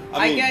with it.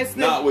 I guess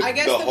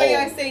the way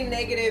I say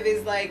negative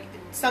is like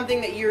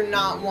something that you're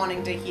not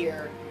wanting to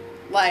hear,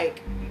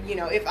 like. You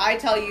know, if I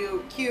tell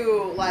you,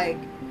 Q, like,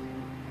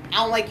 I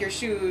don't like your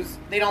shoes,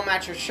 they don't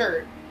match your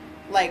shirt,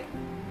 like,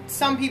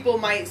 some people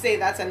might say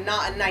that's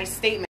not a nice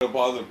statement. A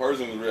positive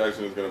person's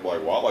reaction is going to be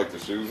like, well, I like the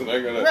shoes, and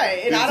they're going to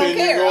and I don't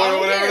care. Going,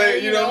 whatever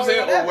you know what I'm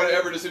saying? Or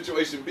whatever the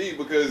situation be,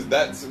 because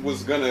that's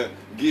what's going to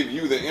give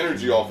you the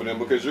energy off of them,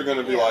 because you're going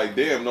to be like,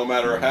 damn, no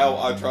matter how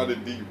I try to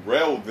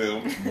derail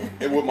them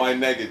and with my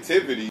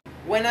negativity.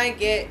 When I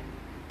get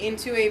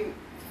into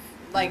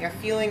a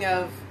feeling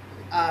of,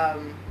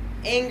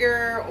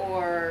 anger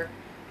or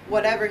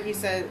whatever he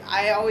said,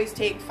 I always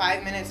take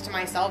 5 minutes to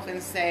myself and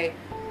say,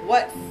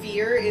 what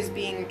fear is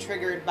being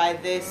triggered by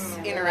this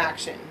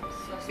interaction?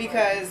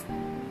 Because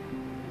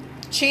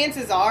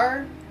chances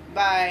are,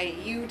 by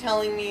you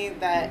telling me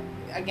that,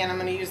 again, I'm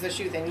going to use the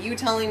shoe thing, you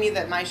telling me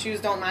that my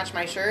shoes don't match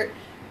my shirt,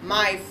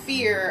 my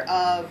fear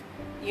of,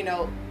 you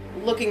know,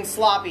 looking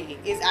sloppy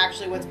is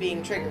actually what's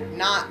being triggered,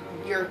 not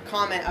your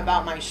comment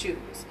about my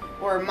shoes.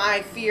 Or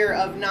my fear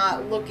of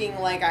not looking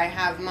like I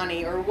have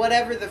money, or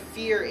whatever the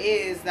fear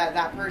is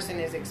that person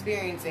is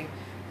experiencing.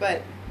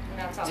 But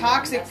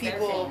toxic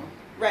people,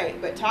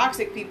 but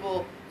toxic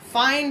people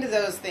find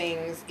those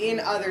things in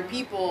other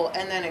people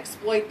and then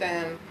exploit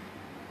them,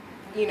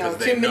 you know,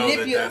 to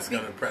manipulate. That's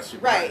going to press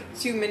your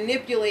buttons. To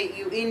manipulate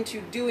you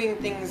into doing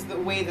things the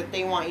way that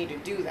they want you to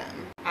do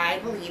them. I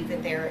believe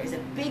that there is a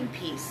big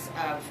piece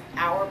of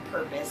our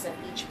purpose, of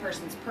each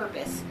person's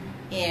purpose,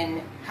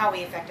 in how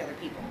we affect other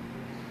people.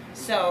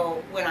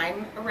 So when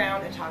I'm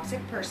around a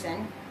toxic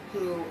person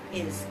who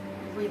is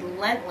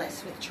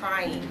relentless with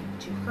trying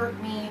to hurt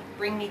me,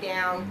 bring me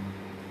down,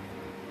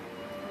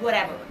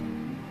 whatever,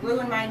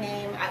 ruin my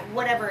name,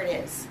 whatever it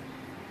is,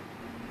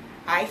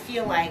 I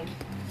feel like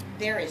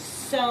there is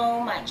so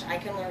much I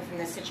can learn from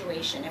this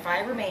situation if I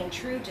remain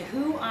true to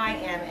who I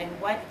am and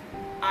what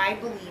I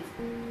believe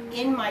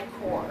in my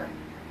core,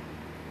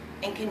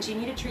 and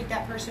continue to treat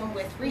that person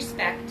with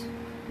respect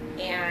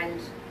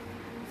and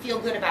feel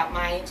good about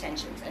my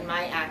intentions and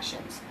my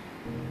actions.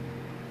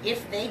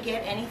 If they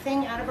get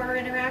anything out of our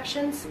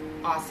interactions,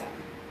 awesome.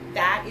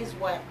 That is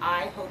what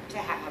I hope to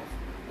have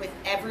with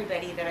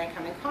everybody that I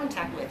come in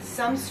contact with,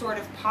 some sort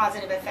of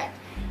positive effect.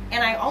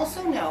 And I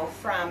also know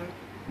from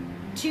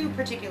 2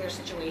 particular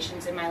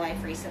situations in my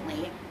life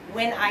recently,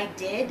 when I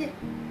did,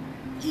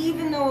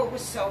 even though it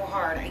was so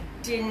hard, I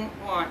didn't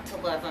want to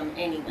love them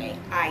anyway.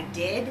 I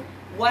did.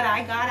 What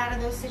I got out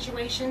of those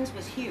situations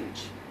was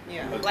huge.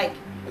 Yeah. Like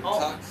a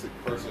toxic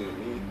person to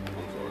me,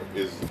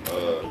 is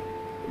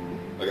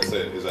like I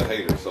said, is a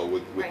hater. So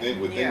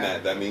within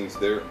that means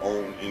their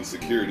own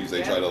insecurities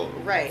they try to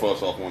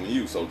fuss off on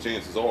you. So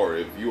chances are,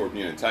 if you are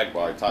being attacked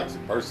by a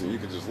toxic person, you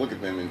can just look at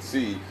them and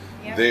see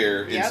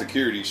their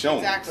insecurities showing.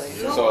 Exactly.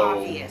 So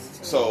obvious.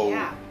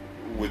 So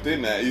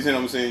within that, you see what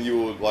I'm saying? You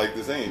will, like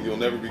the saying, you'll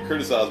never be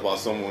criticized by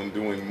someone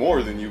doing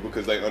more than you,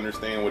 because they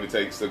understand what it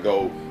takes to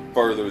go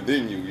further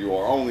than you. You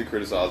are only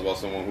criticized by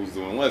someone who's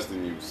doing less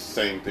than you.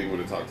 Same thing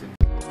with a toxic.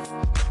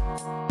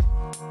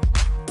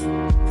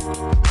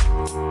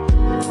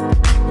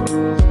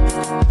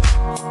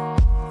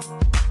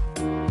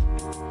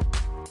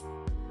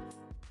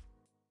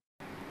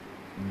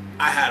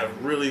 I had a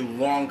really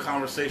long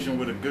conversation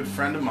with a good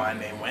friend of mine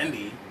named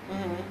Wendy,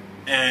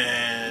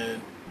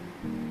 and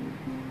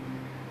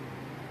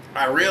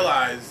I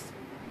realized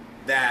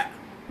that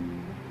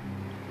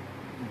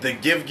the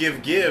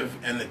give,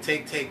 and the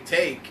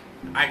take,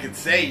 I could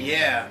say,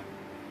 yeah,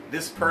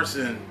 this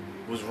person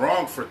was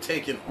wrong for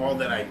taking all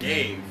that I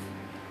gave,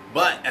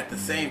 but at the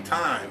same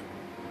time,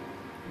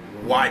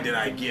 why did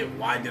I give?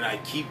 Why did I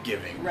keep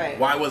giving? Right.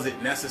 Why was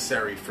it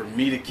necessary for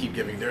me to keep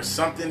giving? There's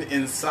something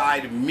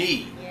inside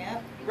me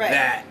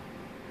Right.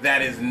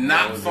 that is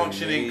not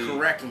functioning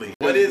correctly.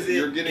 What is it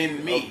You're getting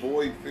in me a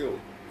void filled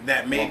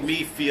that made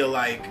me feel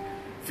like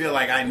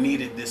I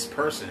needed this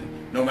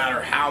person, no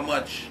matter how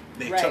much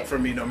they took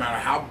from me, no matter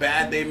how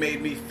bad they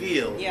made me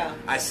feel. Yeah.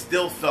 I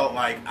still felt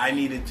like I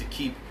needed to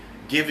keep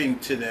giving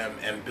to them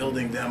and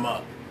building them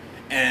up.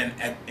 And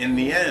in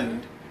the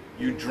end,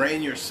 you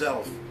drain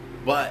yourself.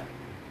 But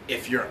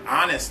if you're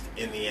honest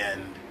in the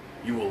end,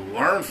 you will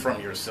learn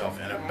from yourself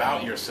and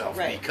about yourself,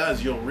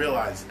 because you'll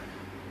realize,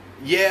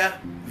 yeah,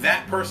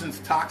 that person's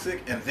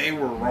toxic and they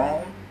were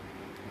wrong,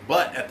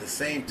 but at the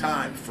same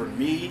time, for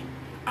me,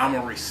 I'm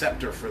a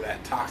receptor for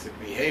that toxic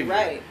behavior.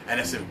 Right. And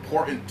it's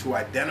important to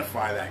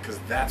identify that, because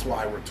that's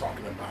why we're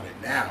talking about it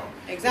now.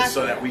 Exactly.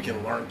 So that we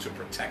can learn to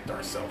protect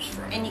ourselves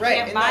from it. And you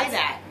can't buy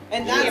that.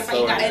 And You that's can't-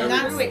 you gotta and go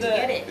that's through it to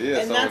get it. Yeah,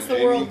 and so that's the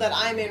any- world that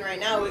I'm in right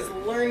now, is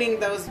learning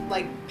those,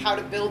 like, how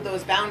to build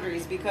those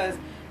boundaries, because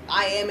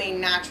I am a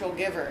natural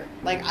giver.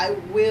 Like, I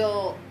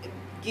will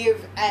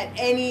give at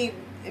any.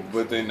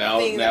 But then now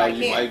thing that now I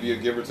you can. might be a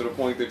giver to the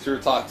point that you're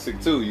toxic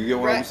too. You get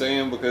what I'm Right.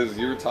 saying? Because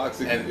you're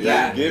toxic And and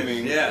that-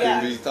 giving yeah.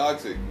 can be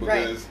toxic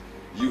Right. because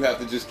you have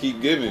to just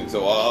keep giving.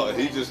 So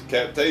he just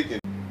kept taking.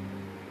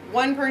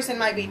 One person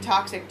might be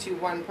toxic to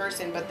one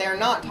person, but they're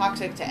not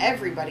toxic to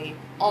everybody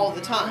all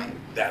the time.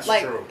 That's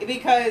like, true.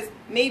 Because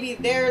maybe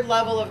their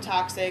level of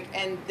toxic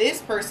and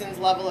this person's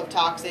level of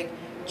toxic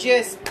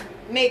just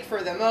make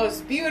for the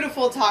most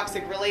beautiful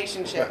toxic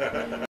relationship.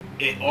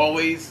 It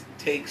always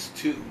takes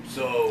two.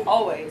 So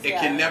Always, it yeah.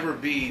 can never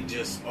be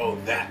just, oh,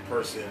 that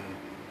person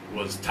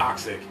was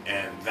toxic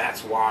and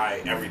that's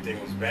why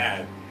everything was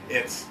bad.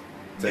 It's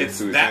Takes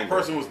two to that tango.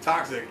 person was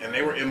toxic and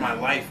they were in my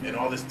life and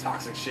all this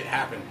toxic shit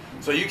happened.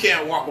 So you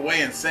can't walk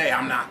away and say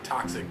I'm not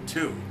toxic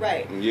too.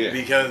 Right. Yeah.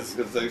 Because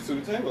it takes two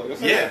to tango. Like I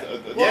said,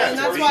 Yeah. Well,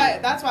 and Yeah.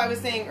 that's why I was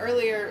saying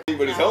earlier.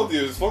 But it's healthy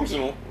if it's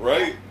functional,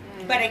 right?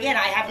 But again,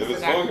 I haven't If it's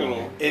forgotten.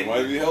 functional, it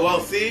might be healthy. well,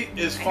 see,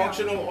 is I know.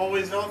 functional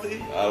always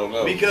healthy? I don't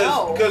know.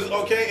 Because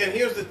okay, and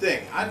here's the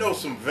thing. I know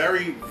some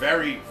very,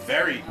 very,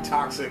 very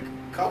toxic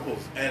couples,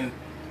 and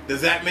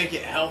does that make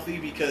it healthy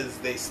because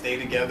they stay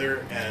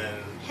together and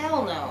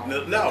Hell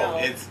no. no,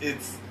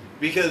 it's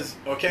because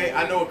okay,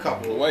 I know a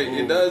couple. Wait, who-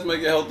 it does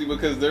make it healthy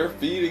because they're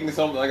feeding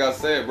something. Like I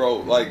said, bro,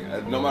 like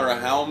no matter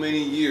how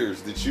many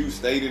years that you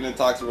stayed in a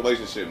toxic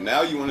relationship,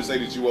 now you want to say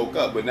that you woke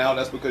up, but now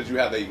that's because you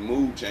have a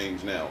mood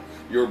change now.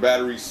 Your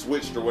battery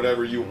switched or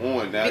whatever you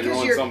on. Now Because you're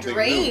on you're something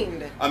drained.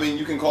 new. I mean,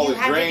 you can call You it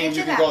had to drain. get You to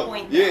can that call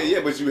point, it,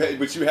 though.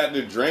 but you had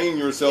to drain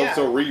yourself Yeah.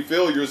 to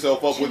refill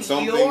yourself up To with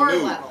something your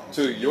new level,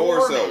 to to your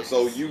yourself.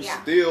 So max. you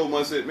Yeah. still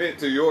must admit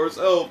to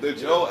yourself that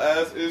your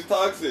ass is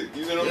toxic.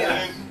 You know what Yeah. I'm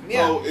saying?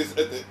 Yeah. So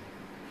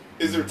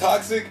is it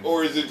toxic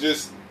or is it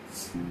just?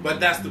 But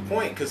that's the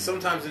point, because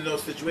sometimes in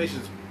those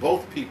situations,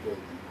 both people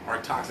are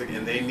toxic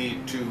and they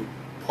need to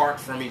part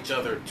from each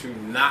other to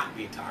not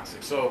be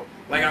toxic. So,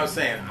 like I was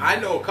saying, I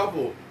know a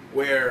couple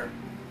where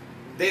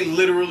they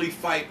literally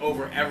fight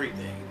over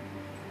everything.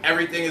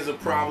 Everything is a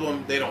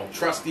problem. They don't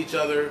trust each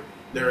other.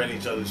 They're in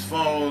each other's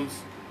phones.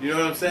 You know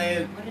what I'm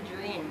saying? What a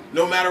dream.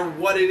 No matter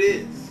what it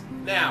is.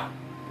 Now,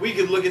 we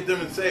could look at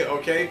them and say,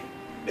 okay,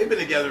 they've been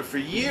together for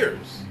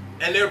years,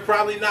 and they're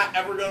probably not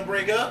ever going to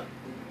break up.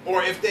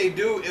 Or if they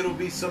do, it'll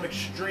be some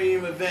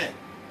extreme event.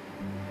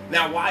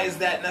 Now, why is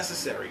that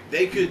necessary?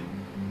 They could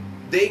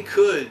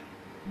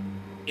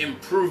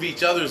improve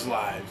each other's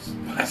lives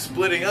by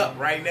splitting up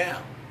right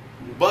now.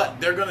 But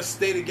they're going to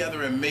stay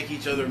together and make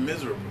each other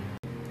miserable.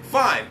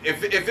 Fine.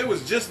 If it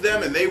was just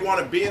them and they want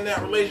to be in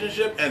that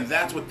relationship and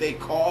that's what they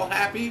call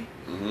happy,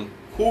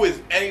 who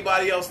is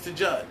anybody else to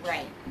judge?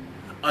 Right.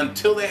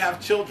 Until they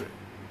have children.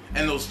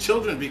 And those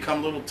children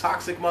become little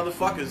toxic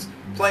motherfuckers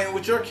playing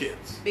with your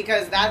kids.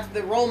 Because that's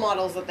the role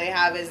models that they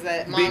have, is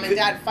that mom and Because-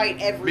 dad fight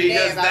every day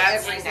because about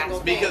that's- every single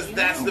thing. Because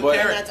that's the But-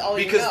 parent. That's all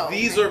you because know.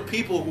 these are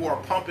people who are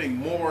pumping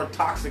more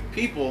toxic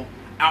people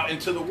out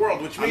into the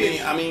world, which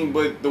means I mean,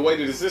 but the way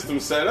that the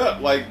system's set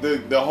up, like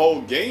the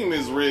whole game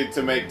is rigged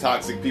to make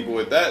toxic people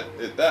at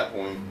that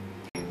point.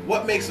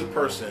 what makes a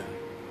person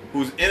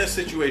who's in a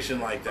situation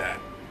like that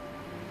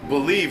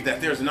believe that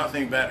there's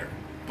nothing better?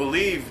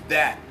 Believe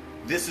that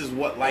this is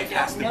what life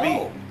has to No. be.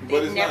 But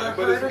They've it's never not.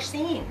 But heard it's, or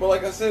seen. But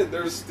like I said,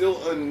 there's still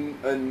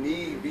a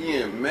need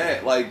being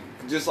met. Like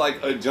just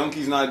like a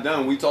junkie's not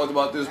done. We talked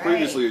about this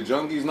previously. A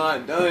junkie's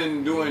not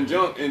done doing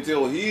junk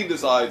until he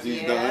decides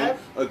he's done.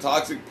 A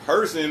toxic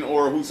person,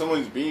 or who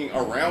someone's being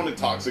around a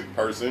toxic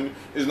person,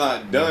 is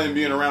not done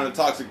being around a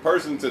toxic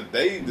person until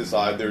they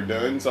decide they're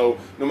done. So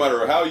no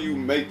matter how you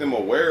make them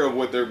aware of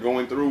what they're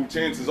going through,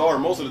 chances are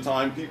most of the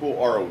time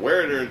people are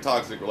aware they're in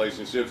toxic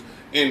relationships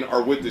and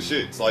are with the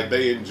shits. Like,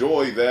 they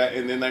enjoy that,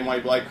 and then they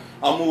might be like,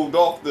 I moved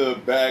off the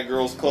bad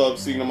girls club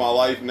scene of my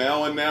life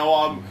now, and now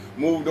I'm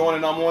moved on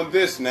and I'm on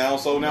this now,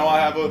 so now I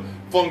have a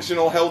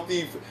functional,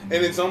 healthy,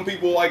 and then some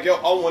people like, yo,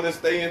 I want to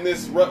stay in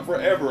this rut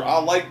forever. I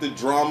like the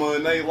drama,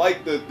 and they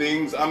like the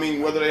things, I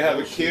mean, whether they have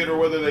a kid or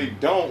whether they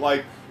don't,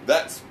 like,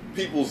 that's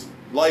people's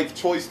life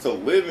choice to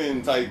live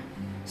in type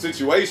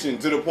situation,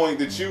 to the point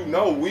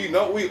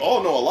that we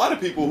all know a lot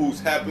of people who's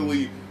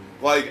happily,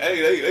 like,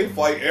 hey, they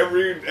fight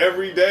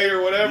every day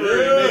or whatever,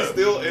 and they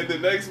still, and the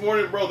next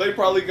morning, bro, they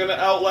probably gonna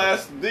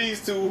outlast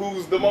these two,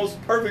 who's the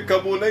most perfect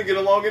couple, and they get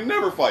along and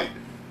never fight.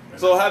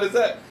 So how does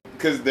that?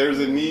 Because there's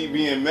a need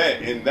being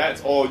met, and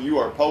that's all you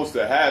are supposed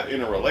to have in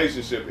a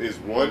relationship, is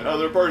one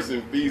other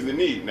person feeds the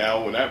need.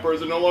 Now, when that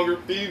person no longer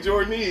feeds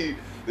your need,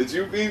 that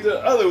you feed the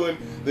other one,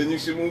 then you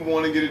should move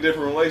on and get a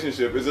different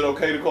relationship. Is it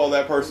okay to call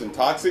that person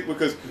toxic?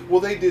 Because,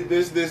 well, they did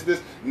this.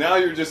 Now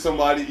you're just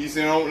somebody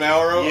eating on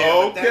now.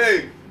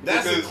 Okay.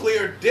 That's a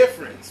clear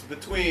difference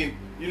between,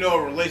 a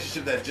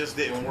relationship that just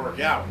didn't work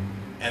out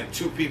and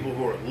two people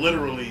who are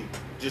literally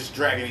just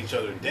dragging each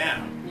other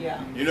down.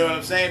 Yeah. You know what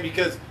I'm saying?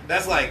 Because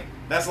that's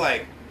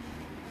like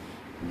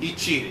he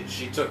cheated,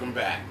 she took him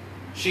back.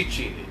 She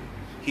cheated,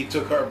 he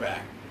took her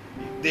back.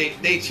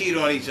 They cheat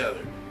on each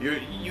other.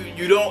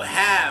 You don't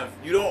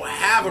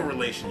have a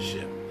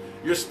relationship.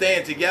 You're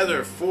staying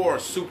together for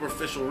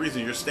superficial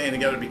reasons. You're staying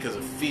together because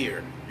of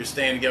fear. You're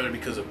staying together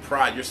because of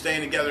pride. You're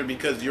staying together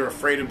because you're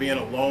afraid of being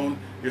alone.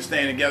 You're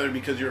staying together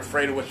because you're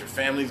afraid of what your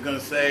family's going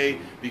to say,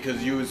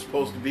 because you were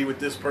supposed to be with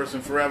this person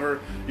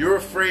forever. You're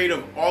afraid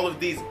of all of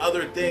these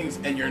other things,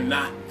 and you're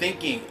not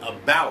thinking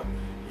about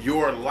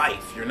your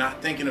life. You're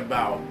not thinking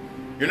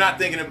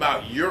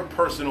about your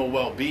personal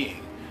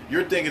well-being.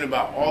 You're thinking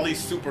about all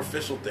these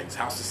superficial things,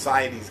 how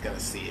society's going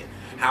to see it,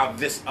 how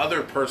this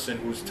other person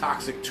who's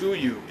toxic to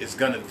you is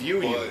going to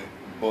view you.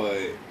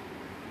 But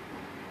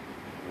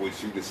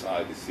what you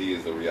decide to see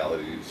is the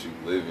reality that you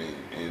live in.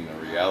 And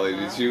the reality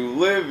that you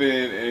live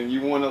in and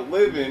you want to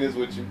live in is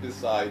what you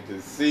decide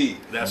to see.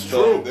 That's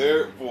so true.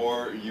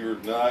 Therefore, you're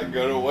not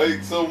going to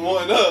wake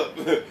someone up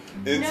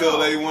until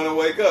they want to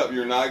wake up.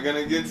 You're not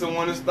going to get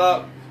someone to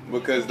stop,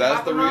 because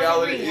that's the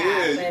reality.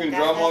 Yeah, you can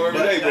drop them off every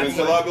day. But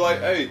until I'll be like,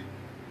 hey,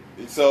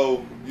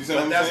 so you see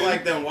what I'm that's saying?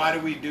 like, then why do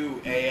we do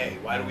AA?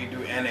 Why do we do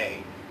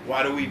NA?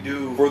 Why do we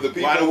do for the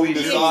people who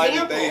decide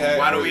that they have?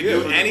 Why do we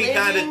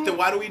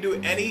do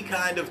any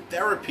kind of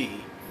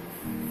therapy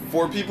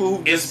for people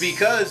who? It's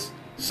because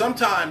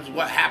sometimes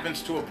what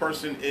happens to a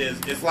person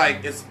is it's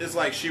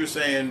like she was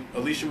saying.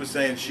 Alicia was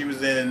saying she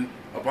was in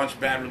a bunch of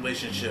bad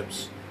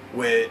relationships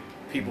with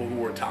people who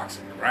were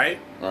toxic, right?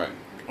 Right.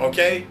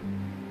 Okay.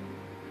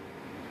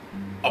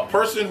 A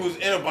person who's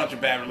in a bunch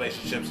of bad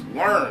relationships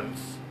learns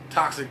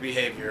toxic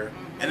behavior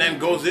and then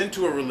goes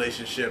into a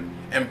relationship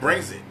and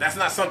brings it. That's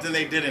not something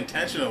they did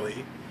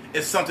intentionally.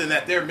 It's something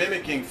that they're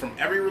mimicking from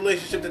every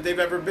relationship that they've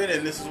ever been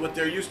in. This is what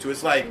they're used to.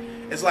 It's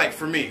like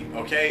for me,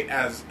 okay,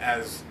 as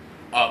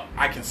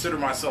I consider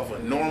myself a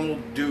normal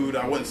dude.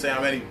 I wouldn't say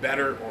I'm any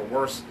better or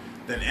worse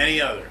than any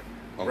other,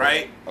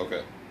 right?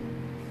 Okay.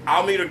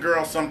 I'll meet a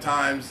girl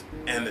sometimes,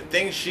 and the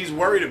things she's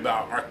worried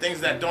about are things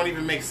that don't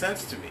even make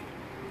sense to me,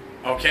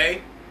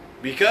 okay?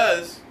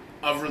 Because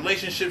of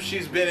relationships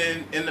she's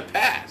been in the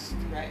past.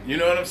 Right. You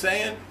know what I'm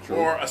saying? True.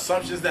 Or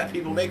assumptions that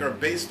people make are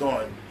based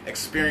on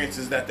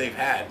experiences that they've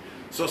had.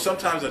 So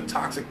sometimes a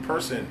toxic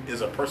person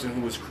is a person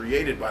who was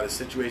created by the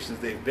situations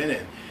they've been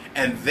in.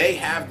 And they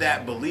have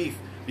that belief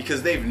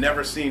because they've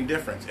never seen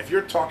difference. If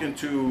you're talking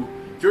to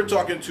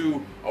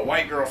a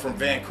white girl from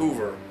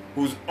Vancouver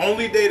who's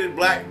only dated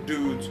black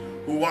dudes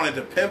who wanted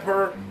to pimp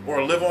her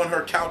or live on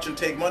her couch and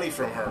take money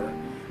from her,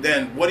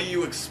 then what do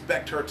you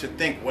expect her to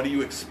think? What do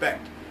you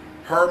expect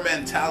her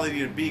mentality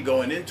to be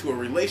going into a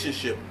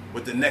relationship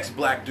with the next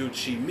black dude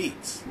she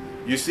meets?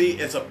 You see,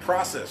 it's a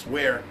process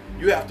where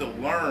you have to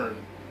learn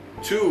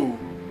to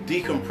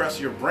decompress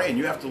your brain.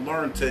 You have to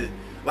learn to,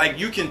 like,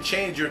 you can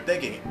change your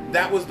thinking.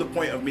 That was the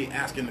point of me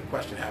asking the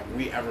question,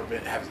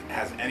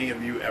 has any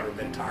of you ever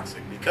been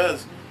toxic?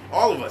 Because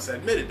all of us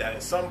admitted that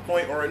at some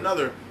point or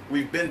another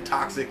we've been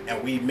toxic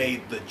and we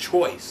made the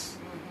choice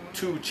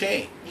to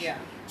change. Yeah.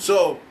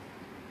 So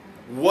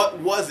what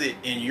was it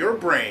in your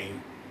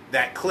brain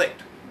that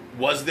clicked?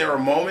 Was there a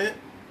moment?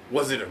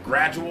 Was it a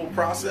gradual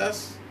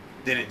process?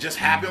 Did it just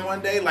happen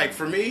one day? Like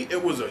for me,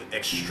 it was an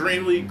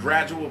extremely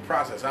gradual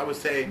process. I would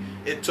say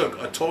it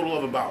took a total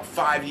of about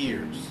 5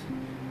 years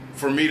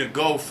for me to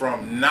go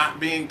from not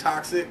being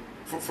toxic,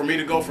 for me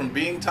to go from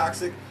being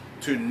toxic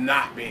to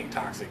not being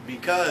toxic,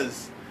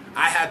 because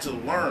I had to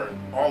learn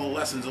all the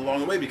lessons along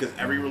the way, because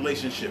every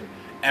relationship,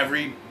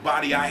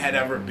 everybody I had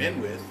ever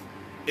been with,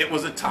 it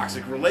was a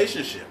toxic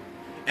relationship.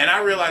 And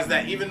I realized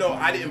that even though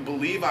I didn't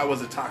believe I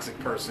was a toxic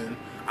person,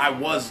 I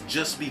was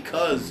just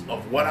because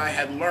of what I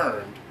had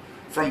learned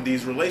from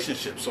these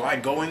relationships. So I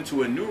go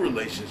into a new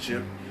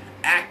relationship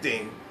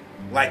acting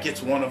like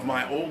it's one of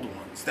my old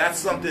ones. That's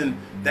something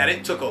that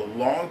it took a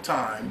long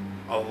time,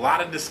 a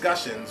lot of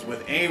discussions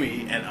with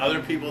Amy and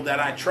other people that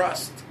I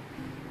trust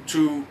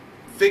to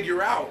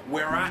figure out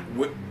where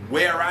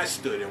I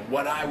stood and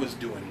what I was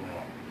doing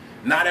wrong.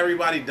 Not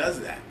everybody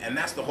does that, and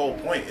that's the whole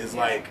point. Is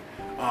like,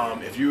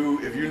 if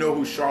you know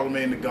who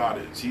Charlemagne the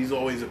God is, he's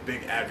always a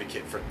big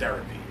advocate for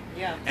therapy.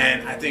 Yeah.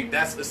 And I think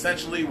that's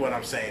essentially what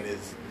I'm saying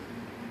is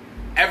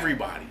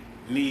everybody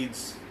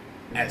needs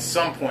at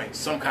some point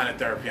some kind of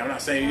therapy. I'm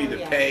not saying you need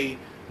to pay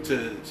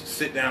to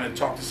sit down and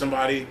talk to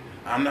somebody.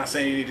 I'm not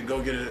saying you need to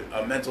go get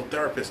a mental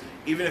therapist,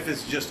 even if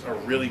it's just a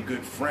really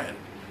good friend.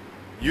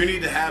 You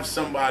need to have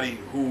somebody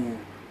who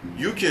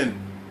you can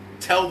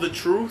tell the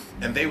truth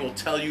and they will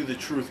tell you the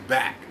truth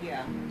back.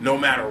 Yeah. No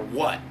matter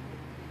what.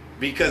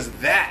 Because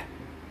that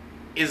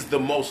is the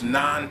most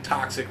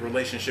non-toxic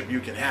relationship you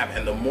can have.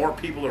 And the more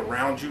people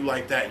around you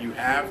like that you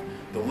have,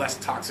 the less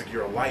toxic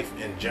your life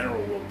in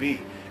general will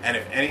be. And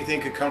if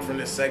anything could come from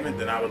this segment,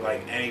 then I would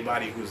like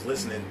anybody who's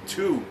listening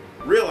to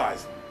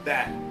realize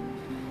that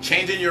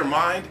changing your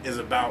mind is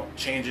about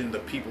changing the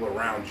people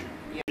around you.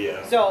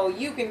 Yeah. So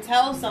you can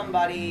tell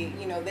somebody,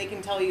 you know, they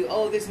can tell you,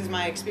 oh, this is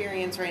my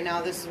experience right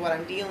now, this is what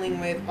I'm dealing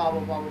with, blah,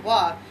 blah, blah, blah,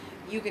 blah.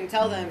 You can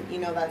tell them, you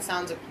know, that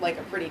sounds like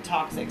a pretty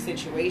toxic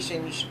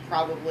situation. You should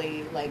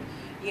probably, like,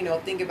 you know,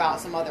 think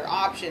about some other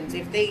options.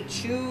 If they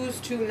choose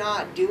to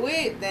not do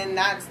it, then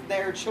that's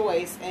their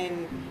choice,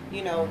 and,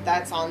 you know,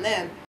 that's on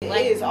them.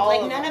 Like, it is all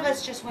like of none them. of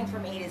us just went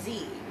from A to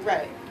Z.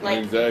 Right. Like,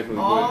 exactly.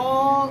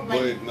 all,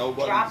 but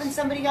nobody's dropping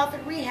somebody off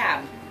at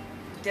rehab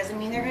doesn't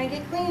mean they're going to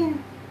get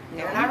clean.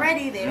 They're not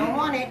ready. They don't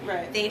want it.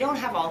 Right. They don't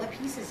have all the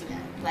pieces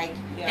yet. Like,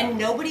 and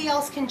nobody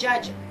else can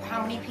judge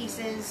how many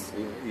pieces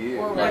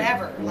or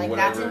whatever. Like,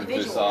 that's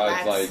individual.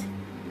 Decides, that's, like,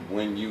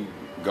 when you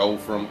go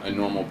from a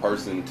normal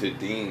person to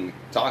being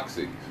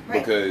toxic,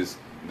 because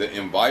the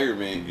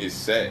environment is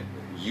set.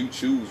 You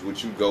choose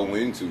what you go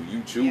into.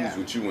 You choose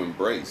what you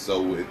embrace.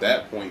 So at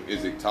that point,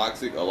 is it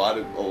toxic? A lot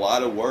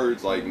of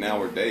words like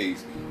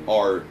nowadays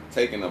are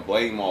taking the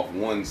blame off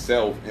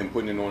oneself and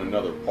putting it on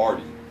another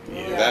party.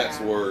 Yeah. That's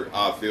where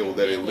I feel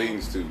that it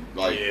leans to.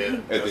 Like,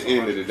 at the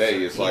end of the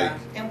day, it's like,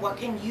 and what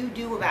can you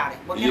do about it?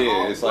 What can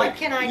I do it's about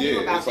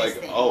this like,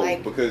 thing? oh,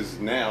 like, because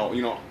now,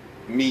 you know,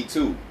 me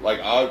too.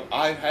 Like,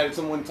 I had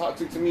someone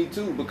toxic to me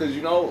too, because,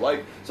 you know,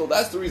 like, so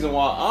that's the reason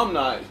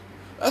why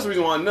that's the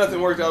reason why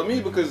nothing worked out with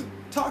me, because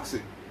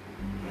toxic.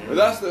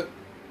 That's the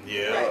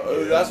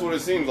that's what it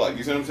seems like.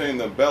 You see what I'm saying?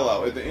 The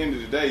bailout. At the end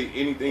of the day,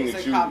 anything it's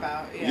that a you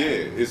cop-out,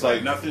 it's like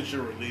like nothing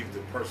should relieve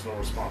the personal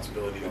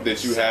responsibility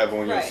that you have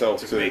on yourself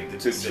to to make the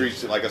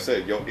treat, like I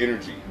said, your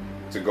energy,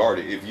 to guard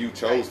it. If you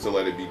chose to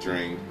let it be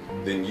drained,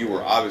 then you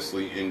were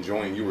obviously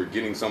enjoying. You were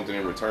getting something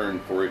in return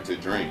for it to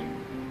drain.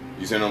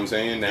 You see what I'm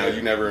saying? Now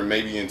you never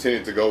maybe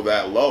intended to go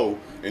that low,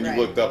 and you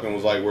looked up and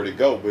was like, where'd it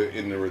go? But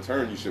in the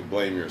return, you should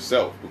blame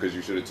yourself, because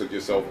you should have took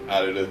yourself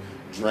out of the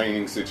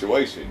draining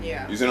situation.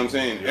 Yeah. You see what I'm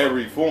saying?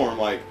 Every form,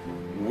 like,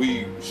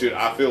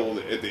 I feel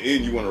at the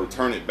end you want to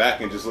return it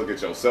back and just look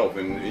at yourself,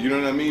 and you know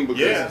what I mean?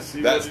 Because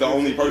that's the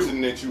only person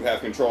that you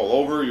have control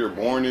over. You're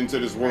born into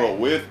this world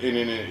with, and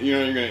then, you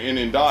know, you're going to end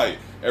and die.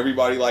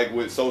 Everybody, like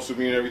with social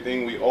media and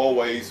everything, we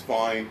always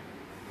find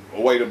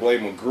a way to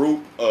blame a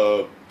group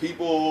of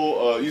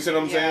people, you see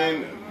what I'm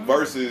saying?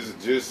 Versus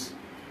just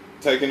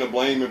taking the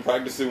blame and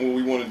practicing what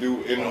we want to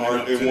do in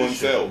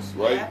oneself,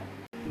 right? Yeah.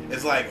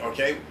 It's like,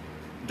 okay,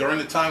 during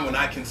the time when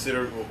I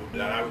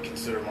would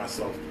consider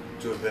myself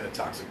to have been a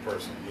toxic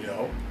person, you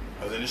know,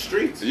 I was in the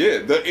streets. Yeah,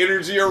 the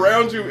energy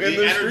around you in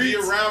the energy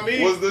streets around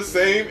me was the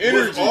same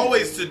energy. Was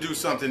always to do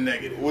something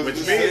negative, which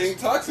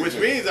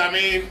means, I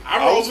mean, I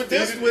rolled with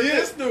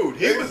this dude.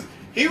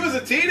 He was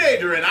a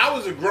teenager and I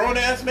was a grown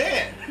ass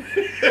man,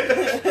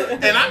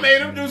 and I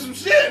made him do some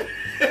shit.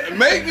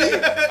 Maybe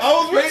I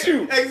was with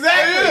you.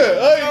 Exactly.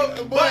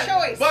 Yeah,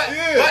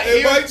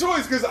 by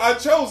choice, because I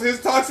chose.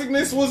 His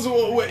toxicness was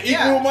equal with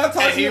my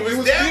toxicness. We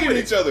was feeding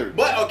each other.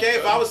 But okay,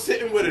 if I was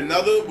sitting with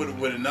another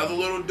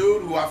little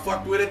dude who I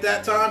fucked with at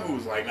that time, who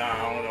was like, nah,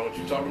 I don't know what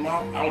you're talking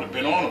about, I would have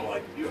been on him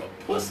like, you're a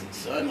pussy,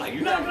 son. Like,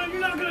 you're not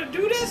gonna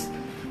do this.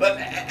 But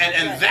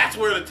and that's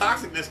where the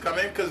toxicness come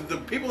in, because the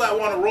people that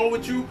want to roll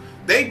with you,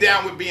 they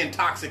down with being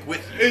toxic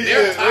with you.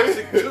 They're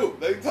toxic too.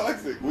 They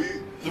toxic.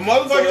 The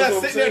motherfucker that's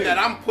sitting there that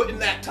I'm putting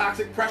that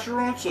toxic pressure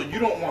on, so you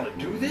don't want to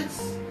do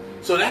this.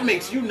 So that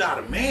makes you not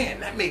a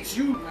man. That makes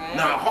you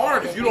not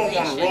hard if you don't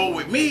want to roll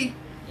with me.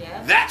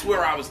 Yeah. That's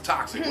where I was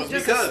toxic. Was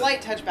just because a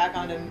slight touchback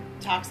on him,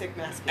 toxic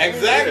masculinity.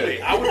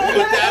 Exactly. I would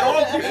put that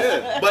on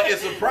people. But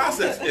it's a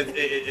process.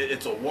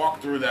 It's a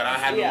walkthrough that I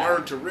had to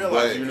learn to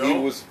realize, but he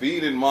was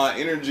feeding my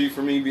energy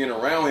for me being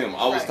around him.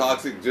 I was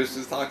toxic, just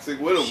as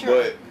toxic with him.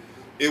 But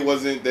it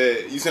wasn't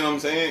that, you see what I'm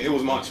saying? It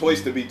was my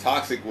choice to be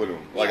toxic with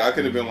him. Like, I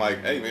could have been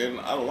like, hey, man,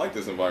 I don't like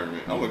this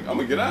environment. I'm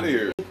gonna get out of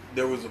here.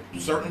 There was a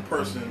certain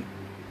person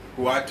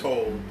who I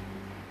told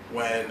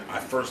when I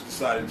first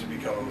decided to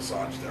become a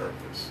massage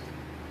therapist.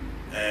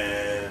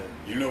 And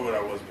you know what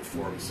I was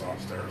before a massage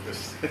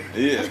therapist.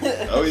 Yeah.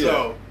 Oh,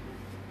 yeah.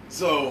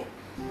 So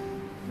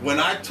when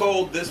I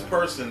told this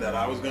person that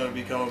I was going to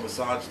become a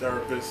massage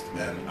therapist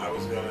and I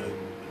was going to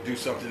do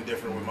something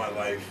different with my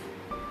life,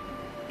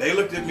 they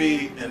looked at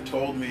me and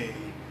told me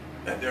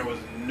that there was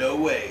no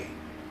way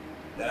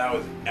that I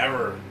was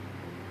ever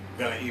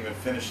going to even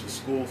finish the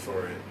school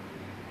for it.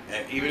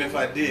 And even if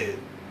I did,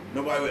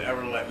 nobody would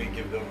ever let me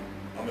give them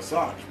a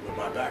massage with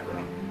my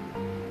background.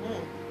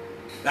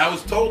 That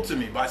was told to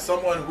me by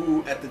someone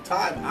who, at the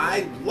time,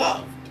 I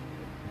loved.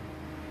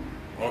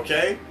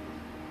 Okay?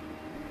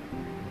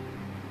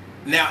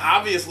 Now,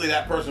 obviously,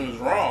 that person was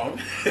wrong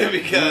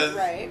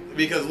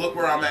because look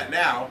where I'm at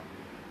now.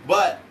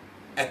 But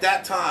at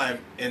that time,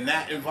 in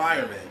that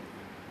environment,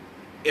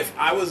 if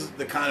I was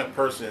the kind of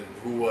person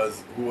who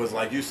was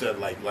like you said,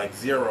 like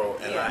zero,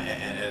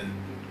 and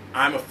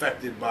I'm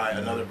affected by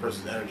another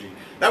person's energy,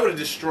 that would have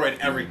destroyed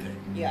everything.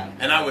 Yeah.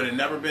 And I would have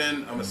never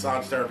been a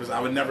massage therapist. I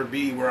would never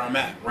be where I'm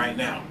at right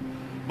now.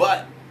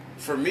 But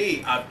for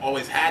me, I've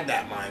always had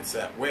that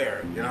mindset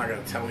where you're not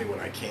going to tell me what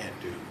I can't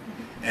do.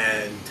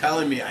 And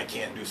telling me I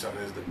can't do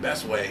something is the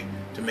best way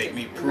to make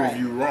me prove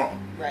you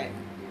wrong. Right.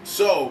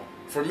 So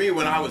for me,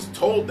 when I was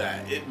told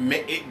that,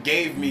 it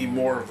gave me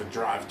more of a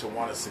drive to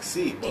want to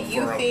succeed. But do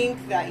you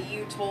think that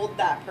you told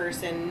that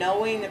person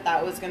knowing that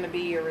that was going to be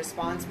your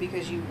response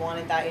because you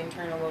wanted that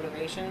internal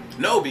motivation?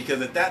 No,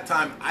 because at that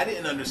time, I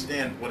didn't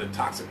understand what a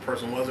toxic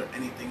person was or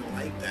anything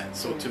like that.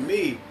 So to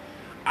me,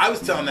 I was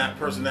telling that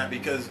person that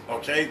because,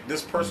 okay,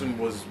 this person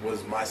was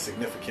my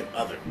significant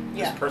other.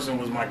 Yeah. This person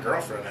was my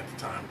girlfriend at the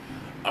time.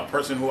 A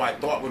person who I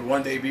thought would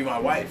one day be my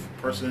wife.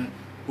 A person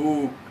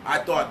who I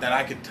thought that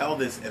I could tell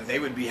this and they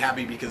would be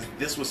happy because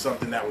this was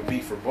something that would be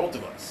for both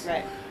of us.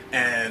 Right.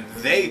 And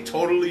they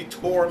totally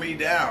tore me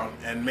down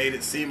and made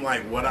it seem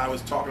like what I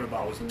was talking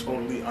about was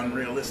totally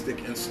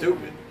unrealistic and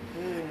stupid.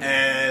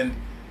 And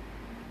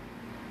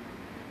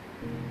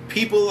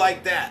people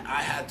like that,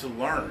 I had to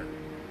learn,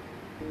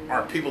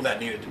 are people that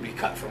needed to be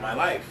cut from my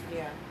life.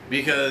 Yeah.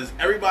 Because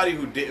everybody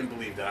who didn't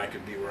believe that I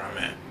could be where I'm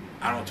at,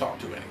 I don't talk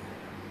to anymore.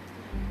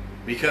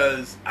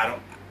 Because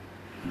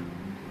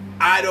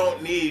I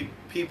don't need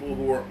people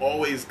who are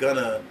always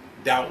gonna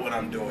doubt what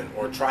I'm doing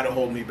or try to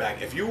hold me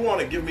back. If you want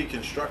to give me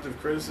constructive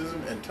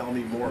criticism and tell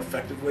me more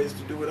effective ways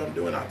to do what I'm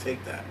doing, I'll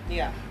take that.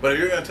 Yeah. But if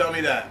you're gonna tell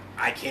me that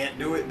I can't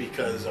do it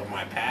because of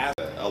my past,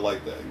 I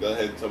like that. Go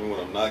ahead and tell me what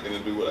I'm not going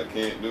to do, what I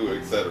can't do,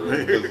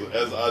 etc. Because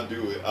as I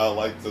do it, I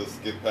like to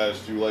skip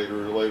past you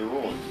later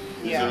on.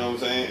 You know what I'm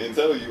saying? And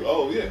tell you,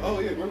 oh yeah,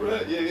 remember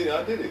that? Yeah,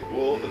 I did it.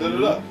 Well, da-da-da. You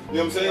know what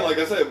I'm saying? Like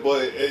I said,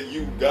 but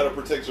you got to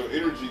protect your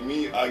energy.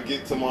 Me, I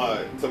get to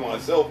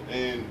myself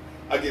and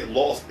I get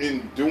lost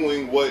in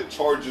doing what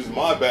charges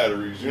my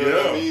batteries. You know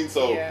what I mean?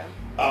 So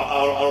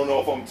I don't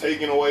know if I'm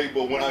taking away,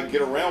 but when I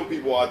get around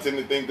people, I tend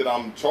to think that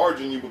I'm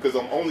charging you because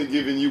I'm only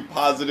giving you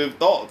positive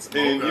thoughts,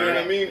 and you know what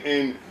I mean,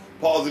 and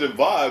positive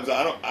vibes.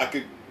 I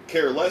could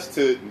care less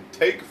to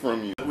take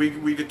from you.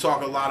 We could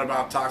talk a lot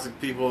about toxic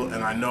people,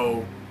 and I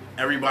know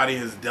everybody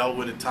has dealt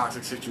with a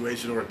toxic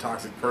situation or a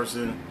toxic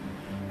person.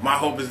 My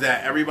hope is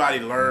that everybody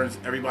learns,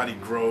 everybody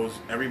grows,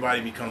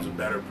 everybody becomes a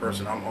better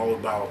person. I'm all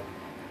about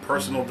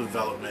personal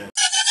development.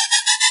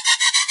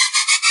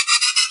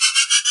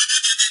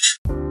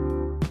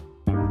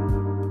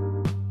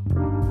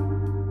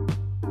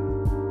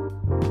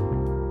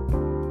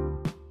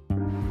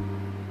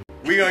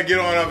 We're going to get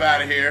on up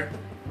out of here.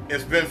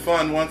 It's been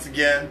fun once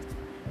again.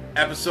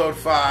 Episode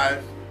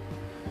 5.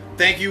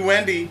 Thank you,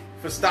 Wendy,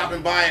 for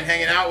stopping by and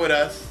hanging out with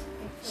us.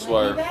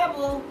 Swear.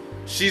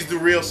 She's the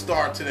real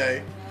star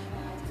today.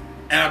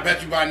 And I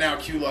bet you by now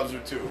Q loves her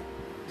too.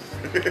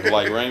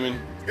 Like Raymond?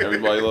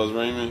 Everybody loves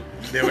Raymond?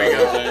 There we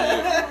go.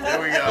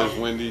 There we go. There's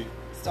Wendy.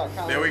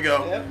 There we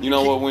go. Yep. You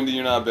know what, Wendy?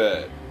 You're not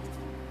bad.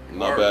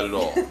 Not bad at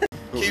all.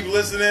 Keep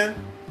listening.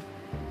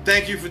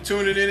 Thank you for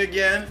tuning in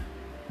again.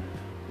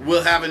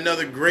 We'll have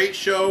another great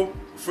show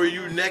for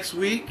you next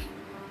week.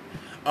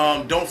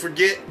 Don't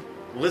forget,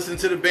 listen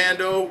to the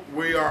Bando.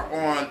 We are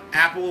on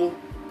Apple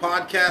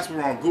Podcasts.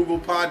 We're on Google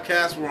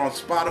Podcasts. We're on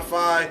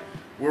Spotify.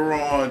 We're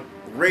on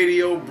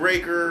Radio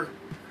Breaker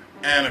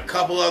and a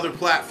couple other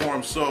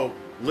platforms. So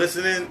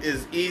listening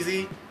is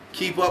easy.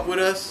 Keep up with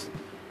us.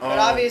 But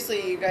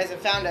obviously you guys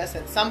have found us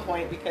at some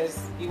point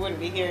because you wouldn't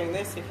be hearing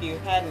this if you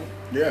hadn't.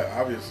 Yeah,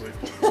 obviously.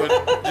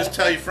 But just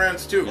tell your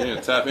friends too. Yeah,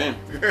 tap in.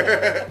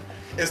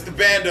 It's the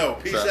Bando.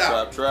 Peace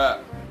out.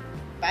 Trap.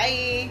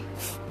 Bye.